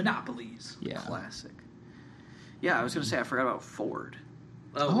 Monopolies. Yeah. Classic. Yeah, I was going to say I forgot about Ford.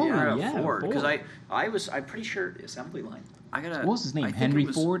 Ford. Because I'm pretty sure the assembly line. What was his name? Henry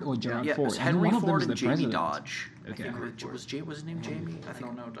Ford or John Ford? Yeah, it was Henry Ford and Jamie president. Dodge. Okay. I think was his name Jamie? I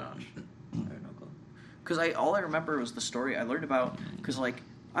don't know Dodge. I have no clue. Because all I remember was the story I learned about. Because like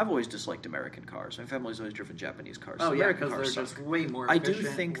I've always disliked American cars. My family's always driven Japanese cars. Oh so yeah, American because cars they're suck. just way more. I do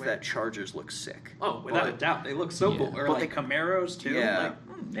efficient, think that Chargers look sick. Oh, without a doubt, they look so cool. Or but like Camaros too. Yeah,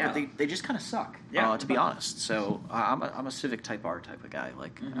 yeah. But they just kind of suck. Yeah, to be honest. So I'm a Civic Type R type of guy.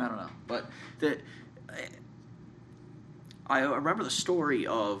 Like I don't know, but I remember the story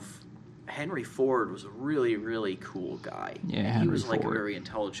of Henry Ford was a really, really cool guy. Yeah, he was like a very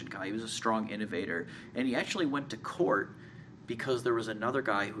intelligent guy. He was a strong innovator, and he actually went to court because there was another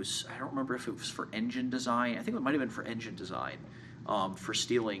guy who's, I don't remember if it was for engine design. I think it might have been for engine design, for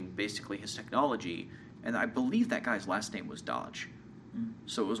stealing basically his technology. And I believe that guy's last name was Dodge.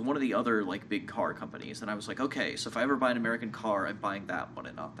 So it was one of the other like big car companies. And I was like, okay, so if I ever buy an American car, I'm buying that one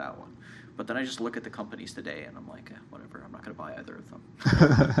and not that one. But then I just look at the companies today and I'm like, whatever, I'm not going to buy either of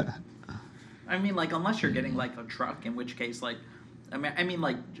them. I mean, like, unless you're getting like a truck, in which case, like, I mean,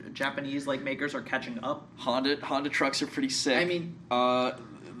 like Japanese like makers are catching up. Honda trucks are pretty sick. I mean,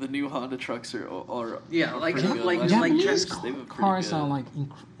 the new Honda trucks are like pretty good. like Japanese like cars are like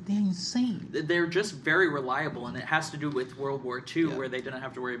they're insane. They're just very reliable, and it has to do with World War II, where they didn't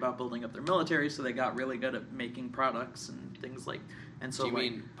have to worry about building up their military, so they got really good at making products and things like. And so, do you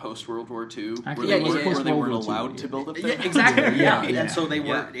mean post World War II? Actually, where they weren't allowed to build up their military? Exactly. Yeah. And so they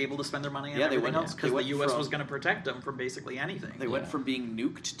weren't able to spend their money on everything else because the U.S. was going to protect them from basically anything. They went from being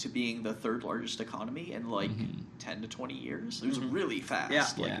nuked to being the third largest economy in like 10 to 20 years. It was really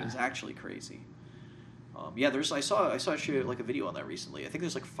fast. It was actually crazy. I saw actually like a video on that recently. I think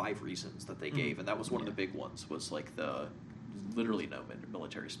there's like 5 reasons that they gave, and that was one of the big ones. Was like the literally no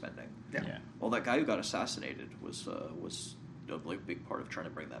military spending. Yeah. Well, that guy who got assassinated was like a big part of trying to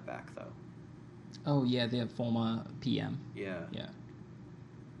bring that back, though. Oh yeah, the former PM. Yeah. Yeah.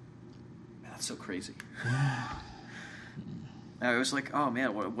 Man, that's so crazy. I was like, oh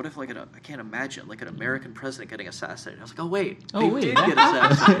man, what if like I can't imagine like an American president getting assassinated. I was like, oh wait, they did get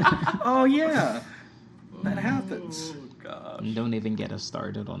assassinated. Oh yeah, that happens. Oh gosh. And don't even get us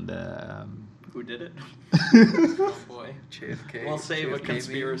started on the. Who did it? Oh boy, JFK. We'll save a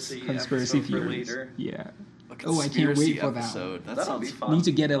conspiracy episode for later. Yeah. I can't wait for that. That sounds fun. Need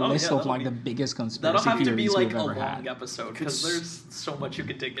to get a list of like the biggest conspiracy theories we've ever had. That'll have to be like a long episode because there's so much you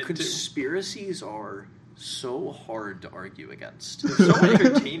could dig into. Conspiracies are so hard to argue against. They're so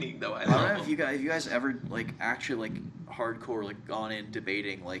entertaining, though. I don't know if you guys ever like actually like hardcore like gone in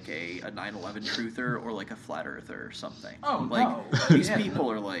debating like a 9/11 truther or like a flat earther or something. Oh like, no! These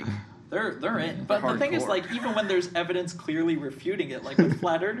people are like. They're in. But the thing is, like, even when there's evidence clearly refuting it, like with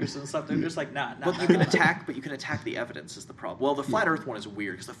flat earthers and stuff, they're just like, nah. But you can attack the evidence is the problem. Well, the flat Earth one is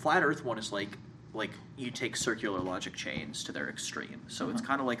weird because the flat Earth one is like you take circular logic chains to their extreme. So it's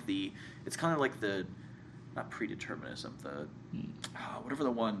kind of like the not predeterminism, whatever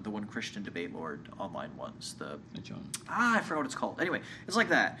the one Christian debate lord online ones, I forgot what it's called. Anyway, it's like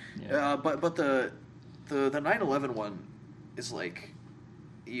that. Yeah. But the 9/11 one is like.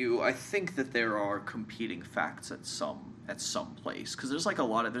 I think that there are competing facts at some place because there's like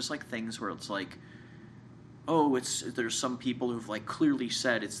there's like things where it's like there's some people who've like clearly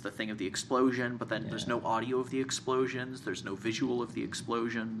said it's the thing of the explosion, but then there's no audio of the explosions, there's no visual of the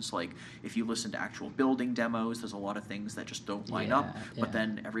explosions. Like if you listen to actual building demos, there's a lot of things that just don't line up. But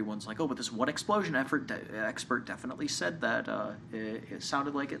then everyone's like, oh, but this one explosion expert definitely said that it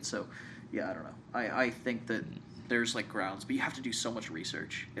sounded like it. So yeah, I don't know. I think that there's like grounds, but you have to do so much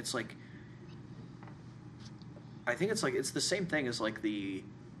research. It's like, I think it's like, it's the same thing as like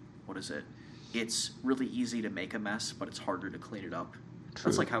what is it? It's really easy to make a mess, but it's harder to clean it up. True.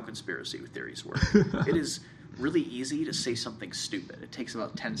 That's like how conspiracy theories work. It is really easy to say something stupid. It takes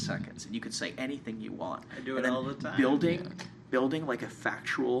about 10 seconds, and you can say anything you want. I do it all the time. Building like a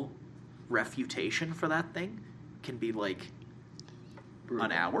factual refutation for that thing can be like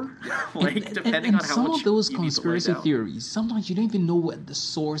an hour, like depending on how some much of those you need to lay conspiracy down. theories. Sometimes you don't even know what the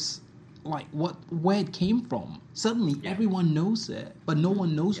source, like where it came from. Suddenly, everyone knows it, but no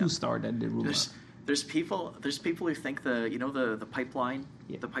one knows who started the rumor. There's people who think the pipeline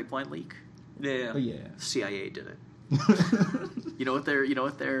leak. Yeah. Oh, yeah. CIA did it. You know what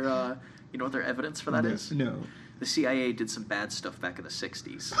their evidence for that is? No. The CIA did some bad stuff back in the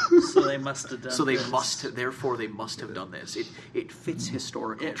 60s. So they must have done. So they must have done this. It fits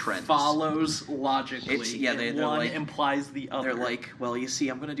historical trends. It follows logically. They're one like, implies the other. They're like, well, you see,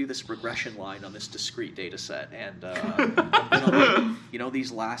 I'm going to do this regression line on this discrete data set, and I'm gonna, like,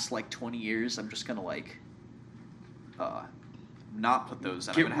 these last like 20 years, I'm just gonna like not put those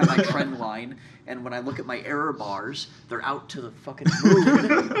in. I'm going to have my trend line, and when I look at my error bars, they're out to the fucking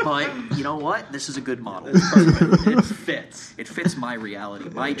moon. But you know what? This is a good model. It's perfect. It fits. It fits my reality,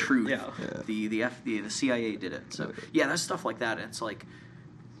 my truth. Yeah. The CIA did it. So yeah, that's stuff like that. And it's like,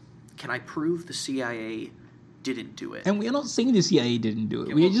 can I prove the CIA didn't do it? And we are not saying the CIA didn't do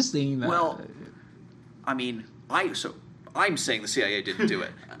it. We are just saying that. Well, I mean, I'm saying the CIA didn't do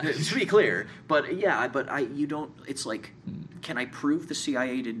it. To be clear, you don't. It's like, can I prove the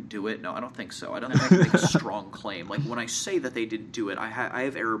CIA didn't do it? No, I don't think so. I don't think I can make a strong claim. Like when I say that they didn't do it, I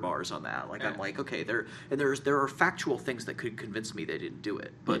have error bars on that. Like I'm like, okay, there are factual things that could convince me they didn't do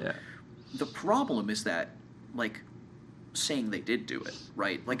it. But the problem is that, like, saying they did do it,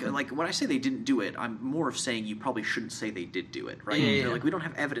 right? Like when I say they didn't do it, I'm more of saying you probably shouldn't say they did do it, right? Yeah. Like we don't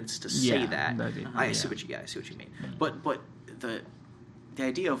have evidence to say that. I see what you mean. But the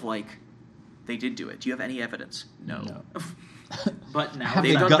idea of like they did do it. Do you have any evidence? No. But now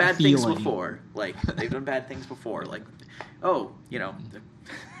they've done bad things before. Like they've done bad things before. Like, oh, I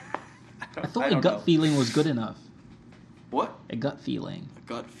thought a gut feeling was good enough. What? A gut feeling. A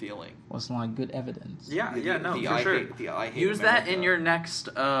gut feeling was like good evidence. Yeah, for I sure. Use America. that in your next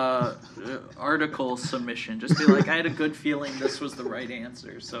article submission. Just be like, I had a good feeling this was the right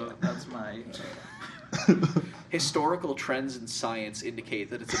answer, so that's my... Historical trends in science indicate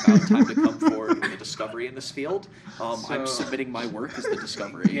that it's about time to come forward with a discovery in this field. I'm submitting my work as the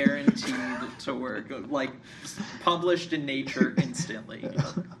discovery. Guaranteed to work. Like, published in Nature instantly.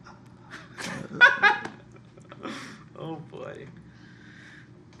 Oh, boy.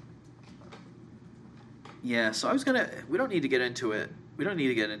 Yeah, so we don't need to get into it. We don't need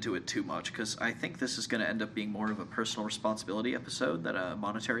to get into it too much because I think this is going to end up being more of a personal responsibility episode than a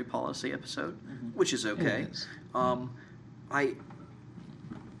monetary policy episode, which is okay. How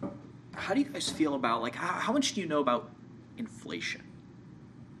do you guys feel about, like, how much do you know about inflation?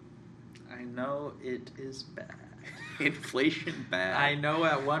 I know it is bad. Inflation bad. I know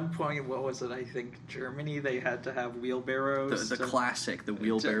at one point, what was it? I think Germany, they had to have wheelbarrows. The classic, the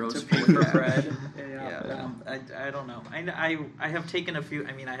wheelbarrows to pay for bread. Yeah. I don't know. I have taken a few.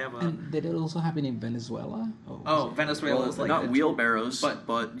 I mean, I have a. And did it also happen in Venezuela? Venezuela is like not wheelbarrows,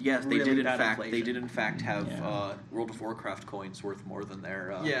 but yes, really they did in bad fact. inflation. They did in fact have World of Warcraft coins worth more than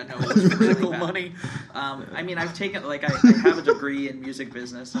their it was really physical bad. money. I mean, I've taken I have a degree in music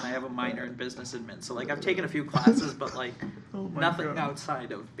business and I have a minor in business admin. So like I've taken a few classes, but like nothing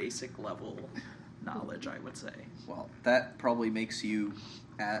outside of basic level knowledge, I would say. Well, that probably makes you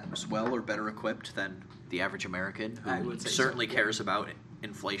as well or better equipped than the average American who I would say certainly so, cares about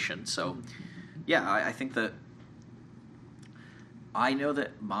inflation. So, yeah, I think that I know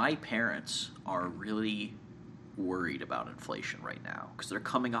that my parents are really worried about inflation right now because they're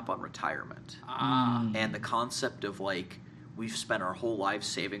coming up on retirement. And the concept of like we've spent our whole lives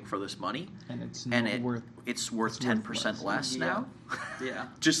saving for this money and it's worth 10% less now. Yeah.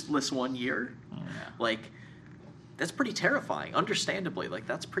 Just this 1 year. Yeah. Like that's pretty terrifying. Understandably, like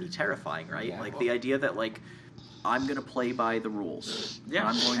that's pretty terrifying, right? Yeah. Like the idea that like I'm going to play by the rules. Yeah.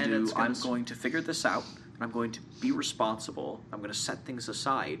 I'm going to figure this out. And I'm going to be responsible. I'm going to set things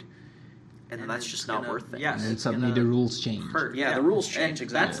aside. And then that's just not worth it. Yes. And then suddenly the rules change. Hurt. Yeah, the rules change, And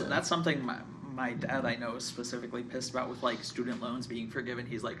exactly. That's something my dad I know is specifically pissed about with like student loans being forgiven.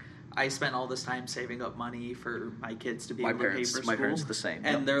 He's like, I spent all this time saving up money for my kids to be able to pay for school. My parents the same.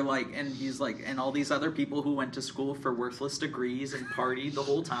 And they're like, and he's like, and all these other people who went to school for worthless degrees and partied the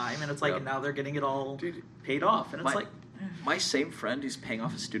whole time, and it's like, and now they're getting it all paid off, and it's like. My same friend who's paying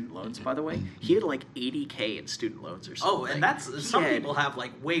off his student loans, by the way, he had like $80K in student loans or something. Oh, and that's some people have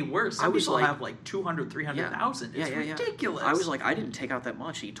like way worse. Some people have like 200, 300,000. It's ridiculous. I was like, I didn't take out that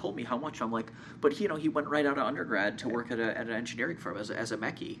much. He told me how much. I'm like, but he went right out of undergrad to work at an engineering firm as a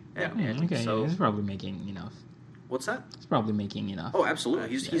mechie. So he's probably making enough. What's that? He's probably making enough. Oh, absolutely.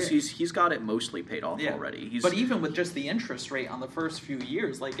 He's got it mostly paid off already. But even with just the interest rate on the first few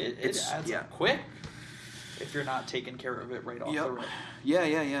years, like it adds up quick. If you're not taking care of it right off the rip.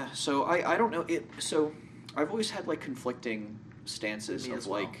 Yeah. So I don't know it. So I've always had like conflicting stances of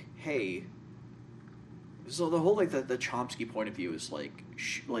like, hey. So the whole like the Chomsky point of view is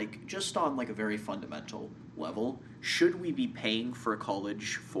like just on like a very fundamental level, should we be paying for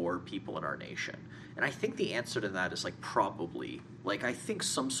college for people in our nation? And I think the answer to that is like probably. Like I think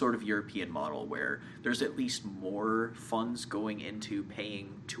some sort of European model where there's at least more funds going into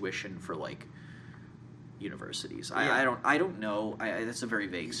paying tuition for like universities. I don't know. That's a very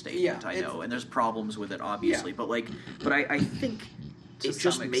vague statement. I know, and there's problems with it, obviously. But I think it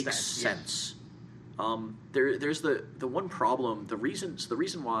just makes sense. There's the one problem. The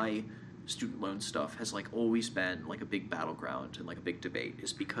reason why student loan stuff has like always been like a big battleground and like a big debate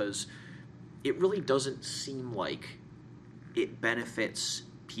is because it really doesn't seem like it benefits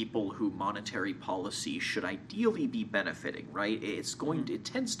people who monetary policy should ideally be benefiting. Right? It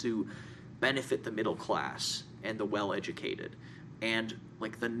tends to benefit the middle class and the well-educated. And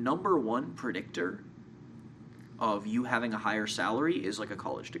like the number one predictor of you having a higher salary is like a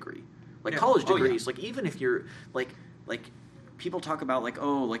college degree. Like college degrees, like even if you're like people talk about like,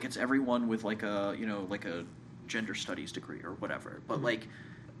 oh, like it's everyone with like a, like a gender studies degree or whatever. But like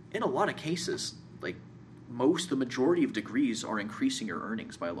in a lot of cases, like the majority of degrees are increasing your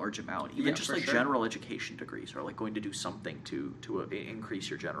earnings by a large amount. Even just like general education degrees are like going to do something to increase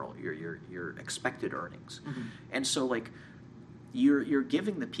your your expected earnings. And so like you're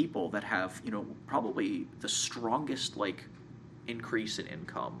giving the people that have probably the strongest like increase in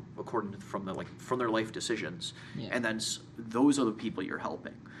income according to from their life decisions, and then those are the people you're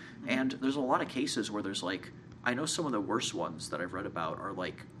helping. And there's a lot of cases where there's like, I know some of the worst ones that I've read about are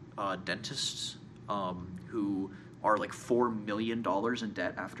like dentists who are like $4 million in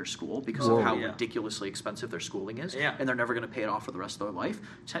debt after school because of how ridiculously expensive their schooling is, and they're never going to pay it off for the rest of their life.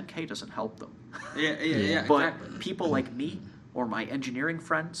 $10K doesn't help them. But exactly. People like me or my engineering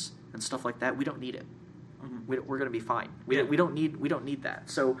friends and stuff like that, we don't need it. We're going to be fine. We don't need that.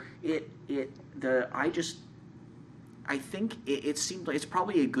 So I think it seemed like it's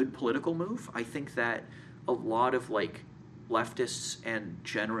probably a good political move. I think that a lot of like leftists and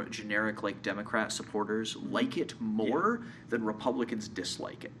generic like Democrat supporters like it more than Republicans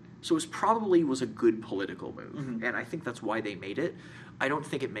dislike it. So it probably was a good political move, and I think that's why they made it. I don't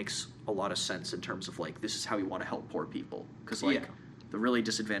think it makes a lot of sense in terms of like this is how we want to help poor people, because like the really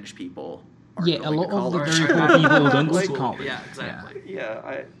disadvantaged people aren't going a lot to college. of the very poor people don't go to college. Yeah, exactly.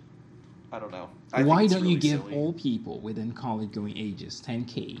 I don't know. Why don't you give all people within college going ages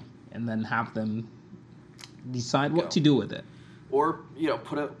 $10K and then have them decide what to do with it? Or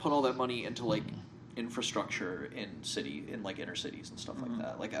put all that money into like infrastructure in like inner cities and stuff like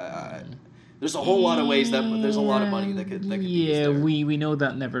that. Like there's a whole lot of ways that there's a lot of money that could be used there. we know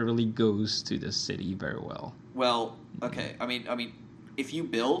that never really goes to the city very well. Well, okay. I mean, if you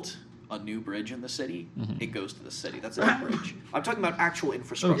build a new bridge in the city, it goes to the city. That's a bridge. I'm talking about actual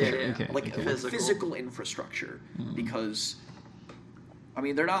infrastructure, physical infrastructure, because I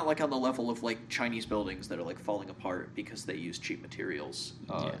mean they're not like on the level of like Chinese buildings that are like falling apart because they use cheap materials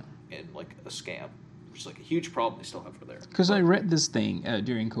in like a scam, which is like a huge problem they still have for there. Because I read this thing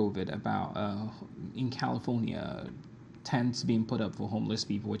during COVID about in California, tents being put up for homeless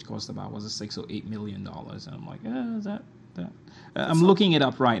people, which cost about $6 or $8 million, and I'm like, is that? I'm looking it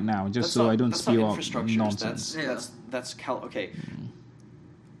up right now just so I don't spew out nonsense. Okay.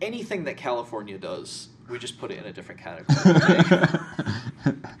 Anything that California does, we just put it in a different category.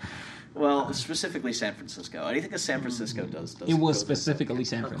 Well, specifically San Francisco. Anything that San Francisco does. It was specifically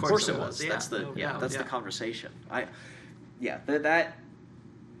San Francisco. Of course it was. That's the conversation.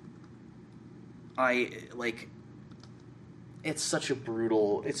 It's such a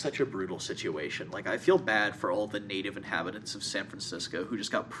brutal situation. Like I feel bad for all the native inhabitants of San Francisco who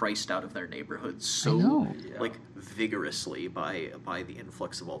just got priced out of their neighborhoods vigorously by the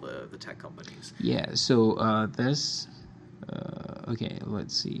influx of all the tech companies. Yeah. So there's okay.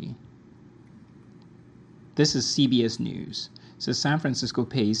 Let's see. This is CBS News. So San Francisco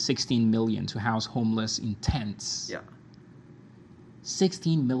pays $16 million to house homeless in tents. Yeah.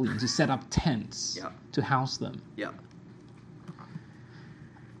 $16 million to set up tents to house them. Yeah.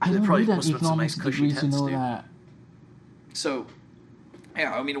 I don't need an economics degree to know that. So,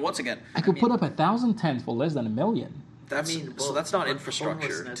 yeah, I mean, once again, I could put up 1,000 tents for less than $1 million. So that's not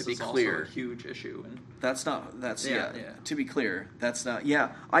infrastructure. To be clear, a huge issue. And to be clear, that's not.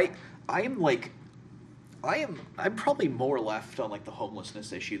 Yeah, I'm probably more left on like the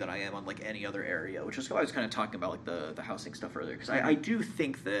homelessness issue than I am on like any other area, which is why I was kind of talking about like the housing stuff earlier, because I do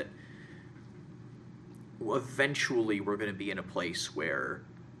think that eventually we're going to be in a place where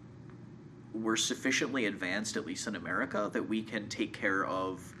we're sufficiently advanced, at least in America, that we can take care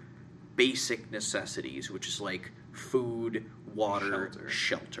of basic necessities, which is like food, water,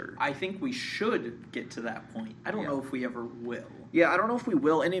 shelter. I think we should get to that point. I don't know if we ever will. Yeah, I don't know if we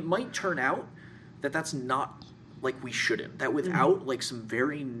will, and it might turn out that that's not, like, we shouldn't. That without, like, some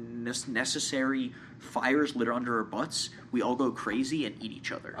very necessary fires lit under our butts, we all go crazy and eat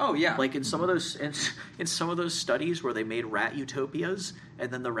each other. Oh, yeah. Like, in some of those studies where they made rat utopias,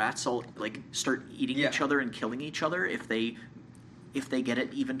 and then the rats all, like, start eating each other and killing each other if they get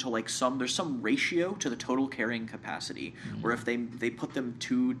it even to, like, there's some ratio to the total carrying capacity, where if they put them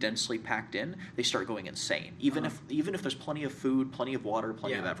too densely packed in, they start going insane. Even if there's plenty of food, plenty of water,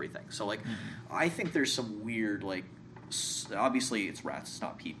 plenty of everything. So, like, I think there's some weird, like, obviously it's rats, it's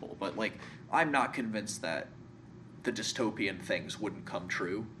not people, but, like, I'm not convinced that the dystopian things wouldn't come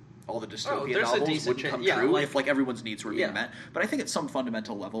true. All the dystopian novels wouldn't come true if, like, everyone's needs were being met. But I think at some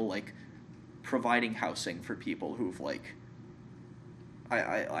fundamental level, like, providing housing for people who've, like,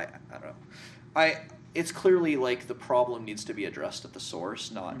 I don't know. It's clearly like the problem needs to be addressed at the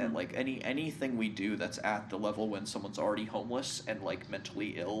source, not at like anything we do that's at the level when someone's already homeless and like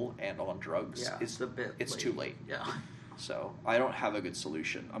mentally ill and on drugs. Yeah, it's too late. Yeah. So I don't have a good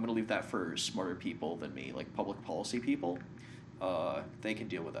solution. I'm gonna leave that for smarter people than me, like public policy people. They can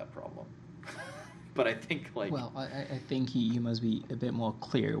deal with that problem. But I think, like... Well, I think you must be a bit more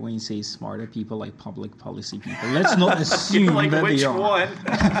clear when you say smarter people, like public policy people. Let's not assume like that which they are. One?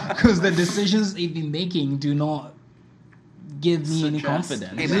 Because the decisions they've been making do not give me any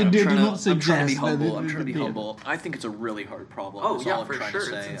confidence. Hey, man, I'm trying to be humble. I think it's a really hard problem. Oh, That's yeah, all I'm for trying sure. to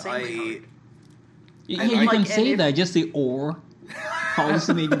say. It's insanely hard. You can say that, just say or.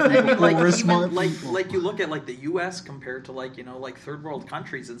 Policy making people, I mean, like, or even, smart like, people. like you look at like the U.S. compared to like, you know, like third world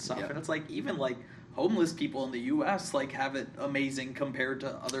countries and stuff, and it's like even like homeless people in the U.S. like have it amazing compared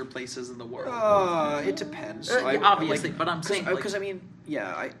to other places in the world. It depends. Obviously, but I'm saying because I mean,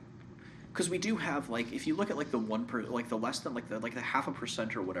 because we do have like if you look at like the the less than like the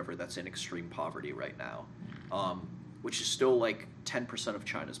 0.5% or whatever that's in extreme poverty right now, which is still like 10% of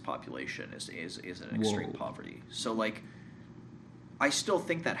China's population is in extreme poverty. So like. I still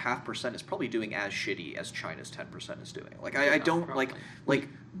think that 0.5% is probably doing as shitty as China's 10% is doing. Like, I don't probably. like.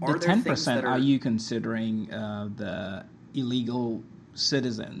 Are the 10%? Are you considering the illegal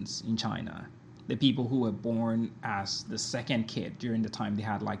citizens in China, the people who were born as the second kid during the time they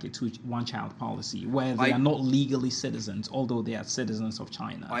had like a one-child policy, where they are not legally citizens, although they are citizens of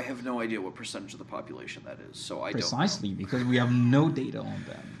China? I have no idea what percentage of the population that is, so I precisely don't know. Because we have no data on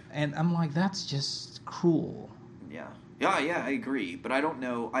them, and I'm like, that's just cruel. Yeah, I agree, but I don't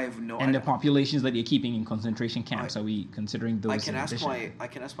know. I have no. And the populations that you're keeping in concentration camps, are we considering those? I can ask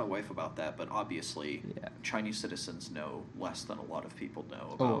my wife about that, but obviously, Chinese citizens know less than a lot of people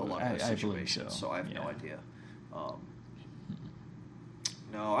know about a lot of those situations. So I have no idea.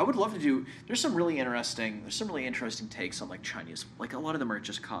 No, I would love to do. There's some really interesting takes on like Chinese. Like a lot of them are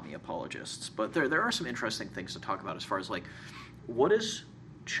just commie apologists, but there are some interesting things to talk about as far as like what does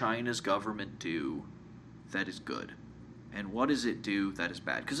China's government do that is good. And what does it do that is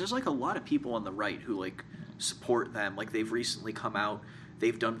bad? Because there's like a lot of people on the right who like support them. Like they've recently come out.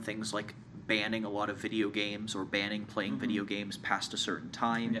 They've done things like banning a lot of video games or banning playing video games past a certain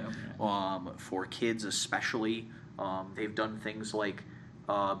time. For kids especially. They've done things like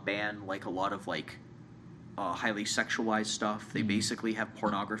ban like a lot of like highly sexualized stuff. They basically have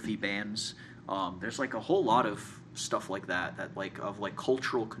pornography bans. There's like a whole lot of stuff like that like of like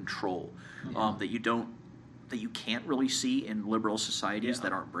cultural control that you can't really see in liberal societies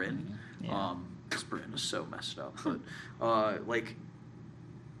that aren't Britain. Because Britain is so messed up. But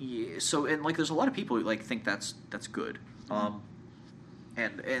so and like there's a lot of people who like think that's good. And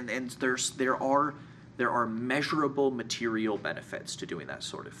there are measurable material benefits to doing that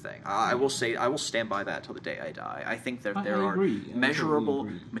sort of thing. I will stand by that till the day I die. I think that there are measurable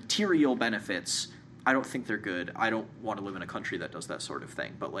material benefits. I don't think they're good. I don't want to live in a country that does that sort of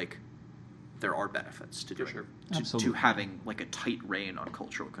thing. But like there are benefits to doing sure. to Absolutely. having like a tight rein on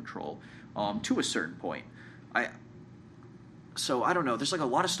cultural control to a certain point. So I don't know. There's like a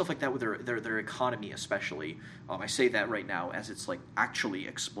lot of stuff like that with their economy, especially. I say that right now as it's like actually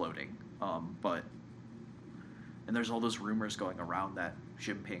exploding. And there's all those rumors going around that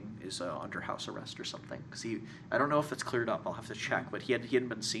Jinping is under house arrest or something. Because I don't know if it's cleared up. I'll have to check. But he hadn't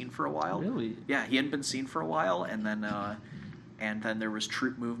been seen for a while. Really? Yeah, he hadn't been seen for a while, and then there was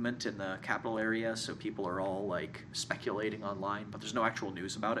troop movement in the capital area. So people are all like speculating online, but there's no actual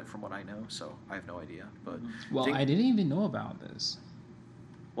news about it from what I know. So I have no idea. But Well, I didn't even know about this.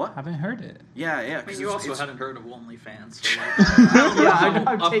 What? Haven't heard it. Yeah. I mean, you also hadn't heard of OnlyFans. So I'm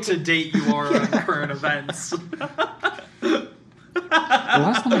up to date you are on current events. The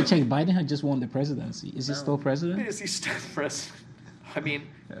last time I checked, Biden had just won the presidency. Is he still president? Is he still president? I mean,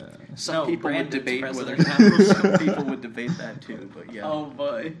 No, some people would Brandon's debate whether president. some people would debate that too. But yeah. Oh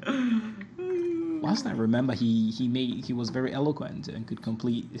boy. Last I remember, he was very eloquent and could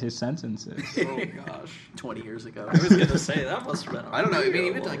complete his sentences. Oh gosh. 20 years ago. I was gonna say that must have been. I don't know. I mean,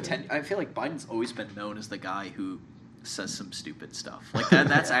 even like 10. I feel like Biden's always been known as the guy who says some stupid stuff. Like that.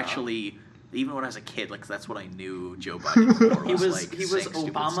 That's actually. Even when I was a kid, like that's what I knew Joe Biden for. He was like, he was saying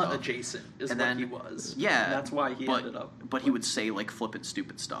stupid Obama stuff. adjacent, is And what then- he was. Yeah, that's why he ended up. But he would say like flippant,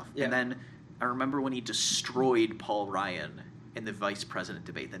 stupid stuff. Yeah. And then I remember when he destroyed Paul Ryan in the vice president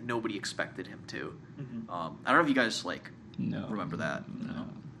debate that nobody expected him to. Mm-hmm. I don't know if you guys like No. remember that. No.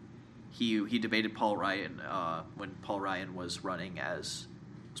 He debated Paul Ryan when Paul Ryan was running as.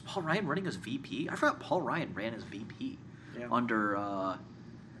 Was Paul Ryan running as VP? I forgot Paul Ryan ran as VP under.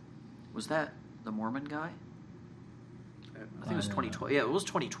 Was that the Mormon guy? I think it was 2012. Yeah, it was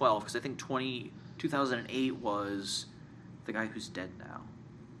 2012 because I think 2008 was the guy who's dead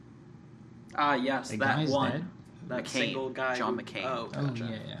now. Yes, The that guy's one. dead? That McCain, single guy. John who- McCain. Oh, Oh,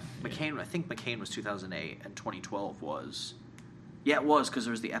 gotcha. yeah. McCain, I think McCain was 2008 and 2012 was. Yeah, it was because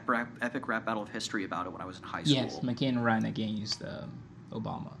there was the epic rap battle of history about it when I was in high school. Yes, McCain ran against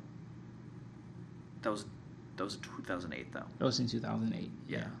Obama. That was 2008 though. That was in 2008.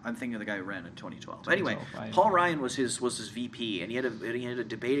 Yeah, I'm thinking of the guy who ran in 2012. 2012, Anyway, Paul Ryan was his VP, and he had a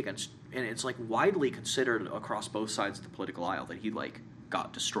debate against, and it's like widely considered across both sides of the political aisle that he like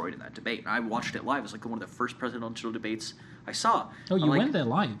got destroyed in that debate. And I watched it live. It was like one of the first presidential debates I saw. Oh, you I'm like, went there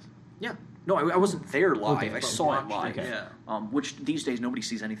live? Yeah. No, I wasn't there live. Okay, I but saw it watched live. it, yeah. Which these days nobody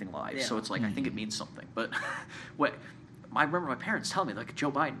sees anything live, Yeah. so it's like I think it means something. But I remember my parents telling me like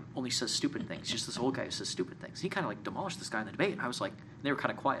Joe Biden only says stupid things. He's just this old guy who says stupid things. He kind of like demolished this guy in the debate, and I was like, and they were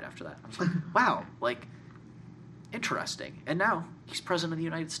kind of quiet after that. I was like, wow, like interesting. And now he's president of the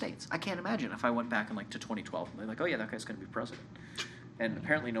United States. I can't imagine if I went back in like to 2012 and they're like, oh yeah, that guy's going to be president. And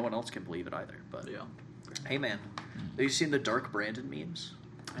apparently no one else can believe it either. But Yeah. hey man, have you seen the Dark Brandon memes?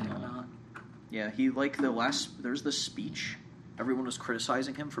 I know not. Yeah, he like there's this speech. Everyone was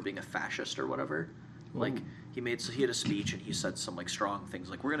criticizing him for being a fascist or whatever. Like he had a speech and he said some like strong things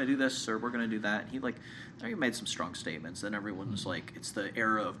like we're gonna do this or we're gonna do that. And he made some strong statements. Then everyone was like, it's the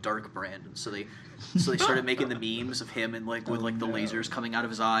era of Dark Brandon. So they started making the memes of him and like with like the lasers coming out of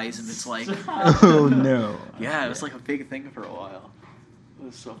his eyes and it's like Oh, no. yeah, it was like a big thing for a while. It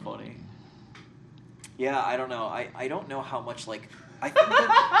was so funny. Yeah, I don't know. I don't know how much like I think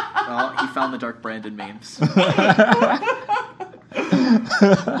that well, he found the Dark Brandon memes.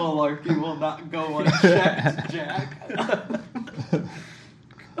 Malarkey will not go unchecked, Jack.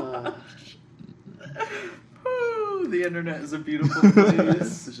 The internet is a beautiful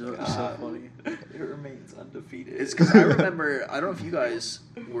place. It's so funny. It remains undefeated. It's because I remember, I don't know if you guys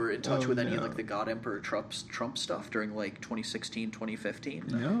were in touch with any of no. like the God Emperor Trump stuff during like 2016, 2015.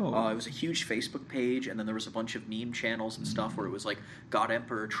 No. It was a huge Facebook page, and then there was a bunch of meme channels and stuff where it was like God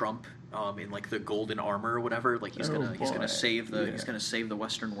Emperor Trump in like the golden armor or whatever. Like he's gonna boy. save the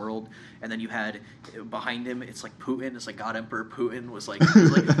Western world. And then you had behind him, it's like Putin. It's like God Emperor Putin was like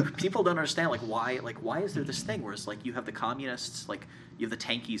people don't understand like why is there this thing where it's like you have the communists, like you have the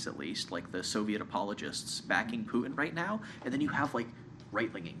tankies at least, like the Soviet apologists backing Putin right now, and then you have like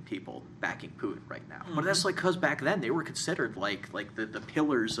right-winging people backing Putin right now. But that's like because back then they were considered like the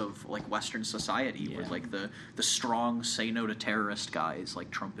pillars of like Western society were like the strong say no to terrorist guys like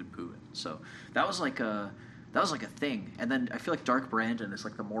Trump and Putin. So that was like a thing. And then I feel like Dark Brandon is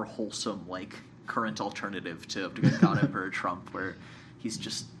like the more wholesome like current alternative to God Emperor Trump, where he's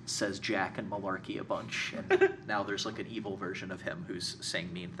just says Jack and malarkey a bunch, and now there's like an evil version of him who's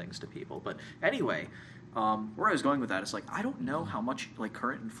saying mean things to people. But anyway, where I was going with that is like I don't know how much like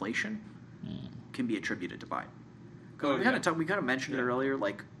current inflation can be attributed to Biden, Oh, we kind of mentioned it earlier.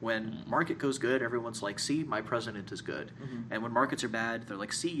 Like when market goes good, everyone's like, "See, my president is good," and when markets are bad, they're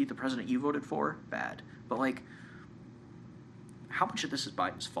like, "See, the president you voted for, bad." But like, how much of this is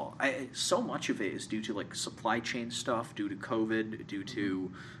Biden's fault? So much of it is due to like supply chain stuff, due to COVID, due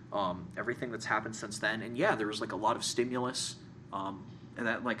to everything that's happened since then. And yeah, there was like a lot of stimulus, and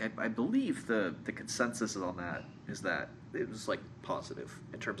that like I believe the consensus on that is that it was like positive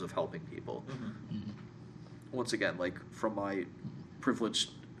in terms of helping people. Once again, like from my privileged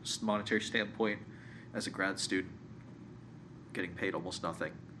monetary standpoint as a grad student, getting paid almost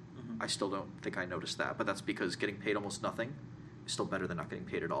nothing, I still don't think I noticed that. But that's because getting paid almost nothing is still better than not getting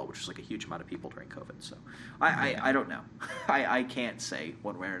paid at all, which is like a huge amount of people during COVID. So I don't know. I can't say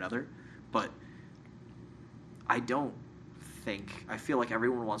one way or another, but I feel like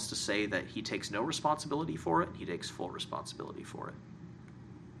everyone wants to say that he takes no responsibility for it, and he takes full responsibility for it.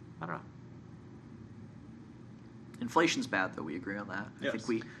 I don't know. Inflation's bad, though. We agree on that. Yes. I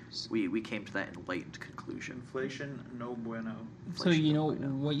think we came to that enlightened conclusion. Inflation, no bueno. So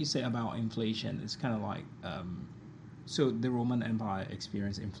what you say about inflation is kind of like, so the Roman Empire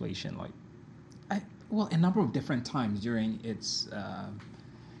experienced inflation like, a number of different times during its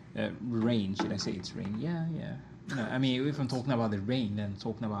reign. Should I say its reign? Yeah. No, I mean, if I'm talking about the reign, then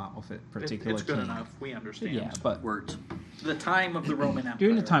talking about of a particular It's good king. enough. We understand. Yeah, but Words. The time of the Roman Empire.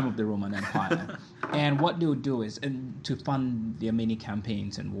 during the time of the Roman Empire, and what they would do is, to fund their many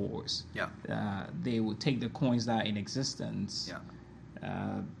campaigns and wars, they would take the coins that are in existence,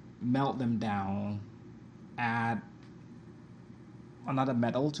 melt them down, add another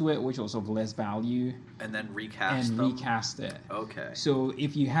metal to it, which was of less value, and then recast it. Okay. So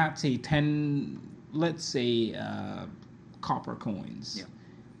if you had, say, 10, let's say, copper coins. Yeah.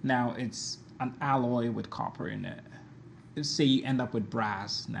 Now it's an alloy with copper in it. Say you end up with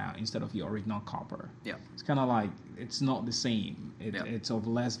brass now instead of your original copper. Yeah. It's kind of like, it's not the same. It's of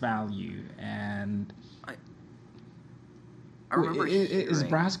less value. And I remember is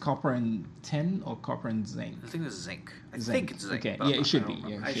brass copper and tin or copper and zinc? I think it's zinc. I think it's zinc. Okay, yeah, it should be.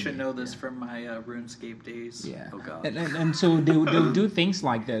 Yeah, I should know this from my RuneScape days. Yeah. Oh god. And so they'll do things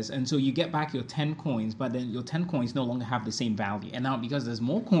like this, and so you get back your 10 coins, but then your 10 coins no longer have the same value. And now because there's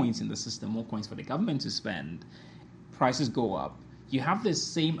more coins in the system, more coins for the government to spend, prices go up. You have the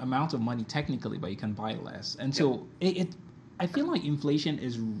same amount of money technically, but you can buy less. And so I feel like inflation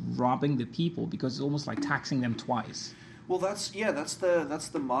is robbing the people because it's almost like taxing them twice. Well, that's the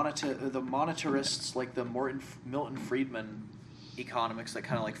monetarists, like the Milton Friedman economics that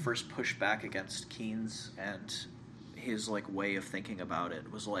kind of like first pushed back against Keynes and his like way of thinking about it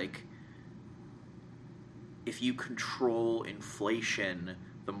was like, if you control inflation,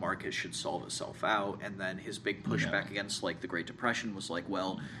 the market should solve itself out. And then his big pushback against like the Great Depression was like,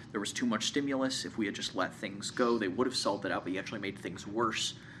 well, there was too much stimulus. If we had just let things go, they would have solved it out, but you actually made things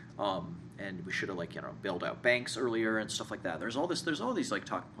worse. And we should have bailed out banks earlier and stuff like that. There's all these like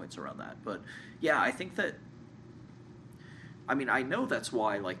talking points around that. But yeah, I think that, I mean, I know that's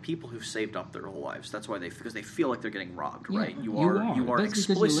why like people who've saved up their whole lives, that's why because they feel like they're getting robbed, right? You are That's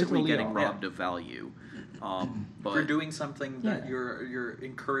explicitly getting are. robbed of value. But for doing something that you're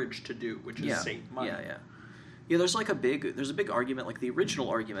encouraged to do, which is save money. Yeah, there's a big argument, like the original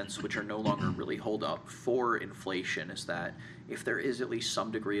arguments, which are no longer really hold up for inflation, is that if there is at least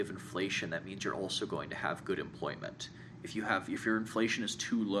some degree of inflation, that means you're also going to have good employment. If your inflation is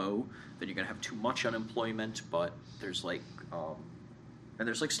too low, then you're going to have too much unemployment. But there's like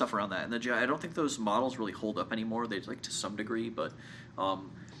stuff around that, and I don't think those models really hold up anymore. They like to some degree, but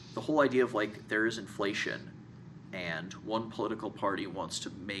the whole idea of like there is inflation, and one political party wants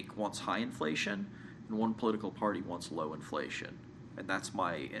high inflation, and one political party wants low inflation, and that's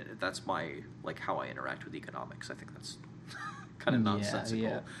my like how I interact with economics. I think that's kind of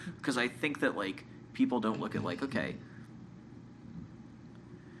nonsensical because I think that like people don't look at like, okay,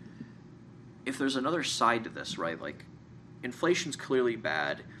 if there's another side to this, right? Like inflation's clearly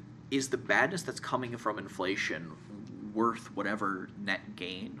bad. Is the badness that's coming from inflation worth whatever net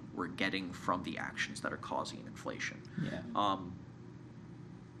gain we're getting from the actions that are causing inflation? Yeah.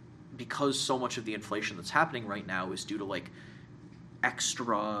 Because so much of the inflation that's happening right now is due to like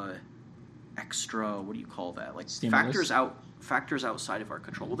extra what do you call that? Like stimulus? factors outside of our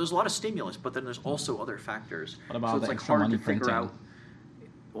control. Well, there's a lot of stimulus, but then there's also other factors. What about so it's the like extra hard money to figure printing? out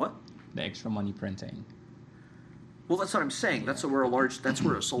what? The extra money printing. Well, that's what I'm saying. That's where a lot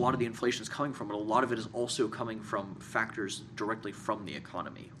of the inflation is coming from, but a lot of it is also coming from factors directly from the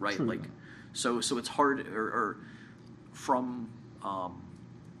economy, right? True. Like, so it's hard or from what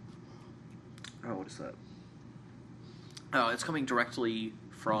is that? Oh, it's coming directly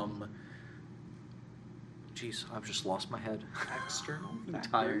from. Jeez, I've just lost my head. External I'm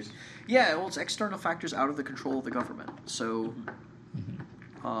factors. tired. Yeah, well, it's external factors out of the control of the government. So,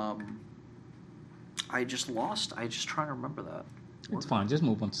 I just trying to remember that. It's fine. Just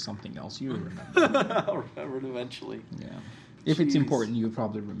move on to something else. You'll remember. I'll remember it eventually. Yeah. If it's Jeez. important, you'll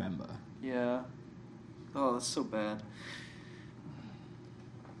probably remember. Yeah. Oh, that's so bad.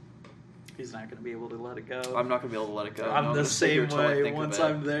 He's not going to be able to let it go. I'm not going to be able to let it go. I'm the gonna sit here same till I way. think of Once it.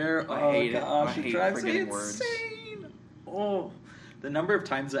 I'm there, I hate it. gosh, I hate forgetting words. insane. Oh, the number of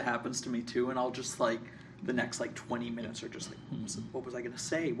times it happens to me too, and I'll just like the next like 20 minutes are just like, what was I going to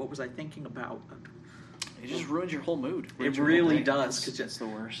say? What was I thinking about? It just ruins your whole mood. It really does, because it's the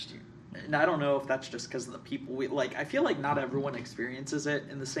worst. And I don't know if that's just because of the people we like. I feel like not everyone experiences it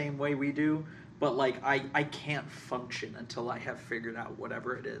in the same way we do. But like I can't function until I have figured out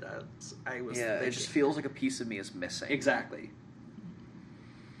whatever it is. It just feels like a piece of me is missing. Exactly.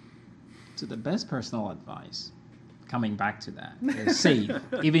 So the best personal advice, coming back to that, is save.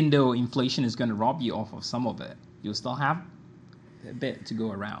 Even though inflation is going to rob you off of some of it, you'll still have a bit to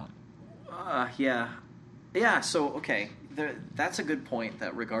go around. Yeah, so, okay, that's a good point,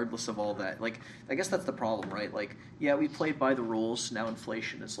 that regardless of all that, like, I guess that's the problem, right? Like, yeah, we played by the rules, now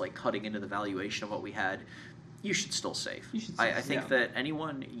inflation is, like, cutting into the valuation of what we had. You should still save. I think that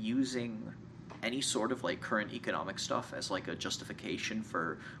anyone using any sort of, like, current economic stuff as, like, a justification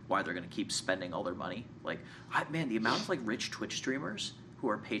for why they're going to keep spending all their money, like, man, the amount of, like, rich Twitch streamers who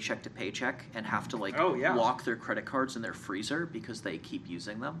are paycheck to paycheck and have to, like, lock their credit cards in their freezer because they keep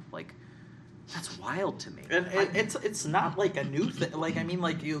using them, like... That's wild to me. And it's not like a new thing. Like, I mean,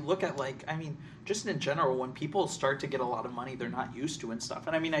 like, you look at, like, I mean, just in general, when people start to get a lot of money they're not used to and stuff.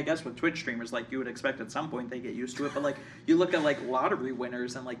 And I mean, I guess with Twitch streamers, like, you would expect at some point they get used to it. But, like, you look at, like, lottery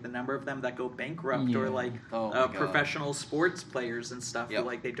winners and, like, the number of them that go bankrupt or, like, professional sports players and stuff who,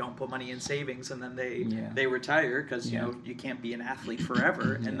 like, they don't put money in savings and then they retire because, you know, you can't be an athlete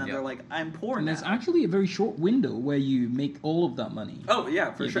forever. And then they're like, I'm poor and now. there's actually a very short window where you make all of that money. Oh,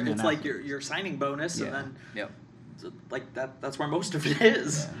 yeah, for sure. It's like your signing bonus and then, like, that's where most of it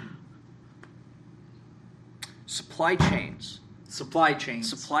is. Yeah. Supply chains. Supply chains.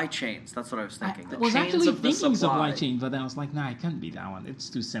 That's what I was thinking. I was actually of the thinking supply supply. chain, but then I was like, nah, it can't be that one. It's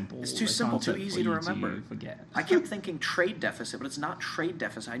too simple. It's too a simple, too concept easy for to you remember. Forget. I kept thinking trade deficit, but it's not trade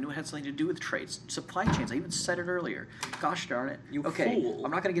deficit. I knew it had something to do with trades. Supply chains. I even said it earlier. Gosh darn it. You okay, fool.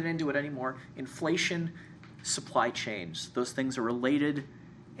 I'm not going to get into it anymore. Inflation, supply chains. Those things are related,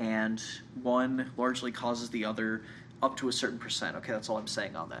 and one largely causes the other up to a certain percent. Okay, that's all I'm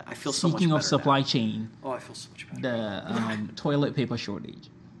saying on that. I feel so much Speaking better of supply now. chain, Oh, I feel so much better. the toilet paper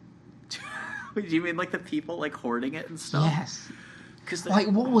shortage. Do you mean like the people like hoarding it and stuff? Yes. Because Like,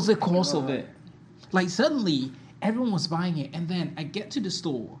 what was the cause of it? Like, suddenly, everyone was buying it, and then I get to the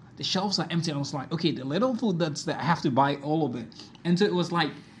store, the shelves are empty, and I was like, okay, the little food that's there, I have to buy all of it. And so it was like,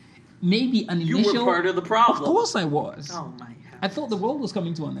 maybe an initial... You were part of the problem. Of course I was. Oh, my heavens. I thought the world was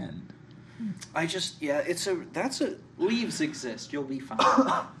coming to an end. Leaves exist. You'll be fine.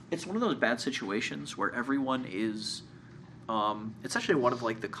 It's one of those bad situations where everyone is... it's actually one of,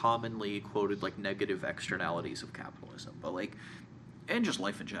 like, the commonly quoted, like, negative externalities of capitalism. But, like, and just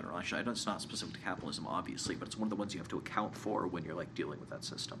life in general. Actually, it's not specific to capitalism, obviously, but it's one of the ones you have to account for when you're, like, dealing with that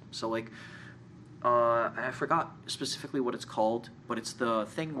system. So, like, I forgot specifically what it's called, but it's the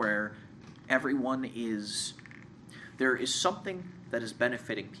thing where everyone is... There is something that is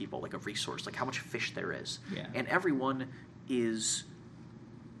benefiting people, like a resource, like how much fish there is. Yeah. And everyone is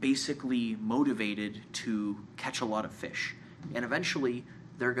basically motivated to catch a lot of fish. And eventually,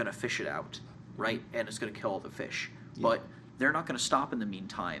 they're going to fish it out, right? And it's going to kill all the fish. Yeah. But they're not going to stop in the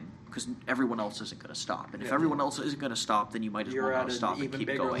meantime because everyone else isn't going to stop. And if everyone else isn't going to stop, then you might as well not stop and keep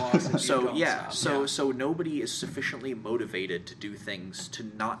going. So nobody is sufficiently motivated to do things, to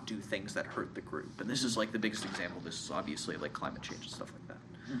not do things that hurt the group. And this is like the biggest example. This is obviously like climate change and stuff like that.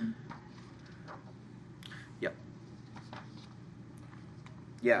 Mm-hmm. Yep.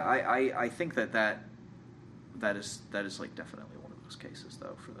 Yeah, I think that is like definitely one of those cases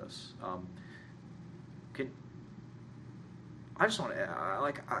though for this. I just want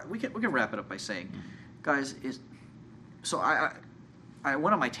to we can wrap it up by saying, guys, I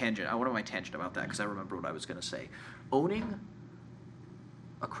went on my tangent. About that because I remember what I was going to say. Owning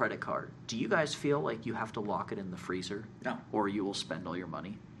a credit card. Do you guys feel like you have to lock it in the freezer? No. Or you will spend all your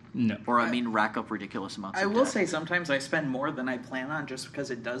money? No. Or rack up ridiculous amounts of I will debt? say sometimes I spend more than I plan on just because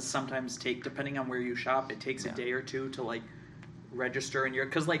it does sometimes take, depending on where you shop, it takes a day or two to like register in your,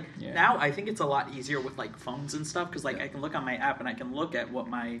 because like now I think it's a lot easier with like phones and stuff because like I can look on my app and I can look at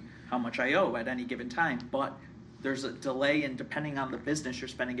how much I owe at any given time, but there's a delay, and depending on the business you're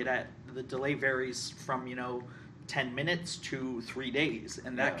spending it at, the delay varies from 10 minutes to 3 days,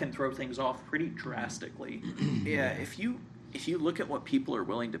 and that can throw things off pretty drastically. Yeah, if you look at what people are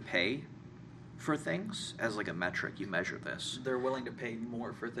willing to pay for things as like a metric, you measure this. They're willing to pay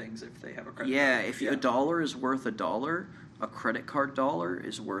more for things if they have a credit Yeah, card. if a dollar is worth $1, a credit card dollar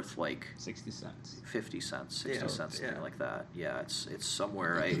is worth like 60 cents. 50 cents, 60 cents, something yeah. like that. Yeah, it's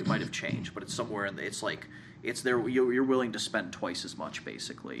somewhere. It might have changed, but it's somewhere in the. It's like it's there. You're willing to spend twice as much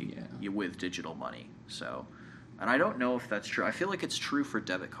basically with digital money. So, and I don't know if that's true. I feel like it's true for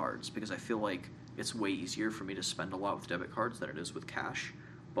debit cards because I feel like it's way easier for me to spend a lot with debit cards than it is with cash.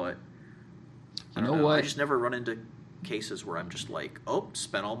 But I don't know what? I just never run into cases where I'm just like, oh,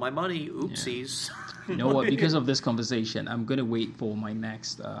 spent all my money. Oopsies. You know what? Because of this conversation, I'm going to wait for my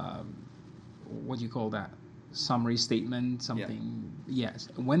next, what do you call that? Summary statement, something. Yeah. Yes.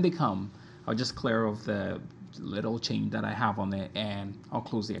 When they come, I'll just clear off the little chain that I have on it, and I'll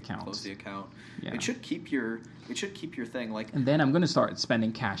close the account. Close the account. Yeah. It should keep your thing like. And then I'm going to start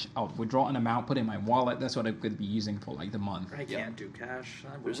spending cash. I'll withdraw an amount, put it in my wallet. That's what I'm going to be using for like the month. I can't do cash.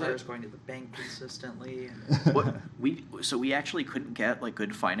 That requires going to the bank consistently. We actually couldn't get like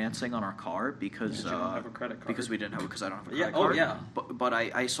good financing on our car because you don't have a credit card. Because we didn't have because I don't have a Yeah, credit card. oh, yeah. But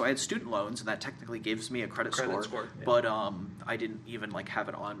I had student loans and that technically gives me a credit score. Yeah. But I didn't even like have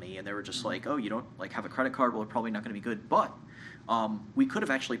it on me, and they were just like, oh, you don't like have a credit card. Well, it's probably not going to be good. But we could have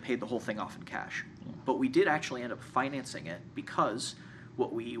actually paid the whole thing off in cash. Yeah. But we did actually end up financing it because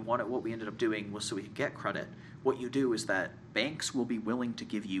what we ended up doing was so we could get credit. What you do is that banks will be willing to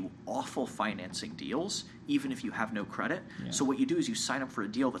give you awful financing deals even if you have no credit. Yeah. So what you do is you sign up for a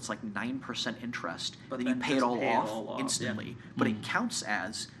deal that's like 9% interest, but then you pay it all off instantly. Yeah. But it counts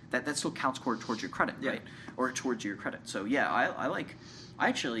as that still counts towards your credit, right? Or towards your credit. So yeah, I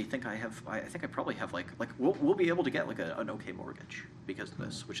actually think I probably have like we'll be able to get like an okay mortgage because of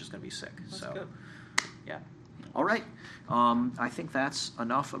this, which is going to be sick. That's so good. Yeah. All right. I think that's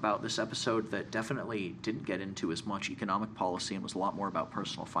enough about this episode that definitely didn't get into as much economic policy and was a lot more about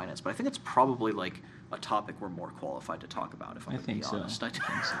personal finance. But I think it's probably like a topic we're more qualified to talk about, if I'm going to be honest. I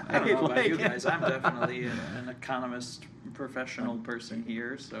think so. I don't know about you guys. I'm definitely an economist professional person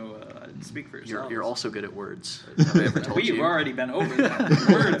here, so speak for yourself. You're also good at words. Have I ever told We've you? already been over that.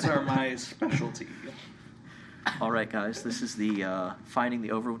 Words are my specialty. All right, guys. This is the Finding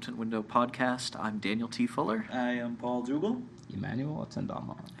the Overton Window podcast. I'm Daniel T. Fuller. I am Paul Dougal. Emmanuel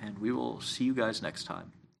Attendama. And we will see you guys next time.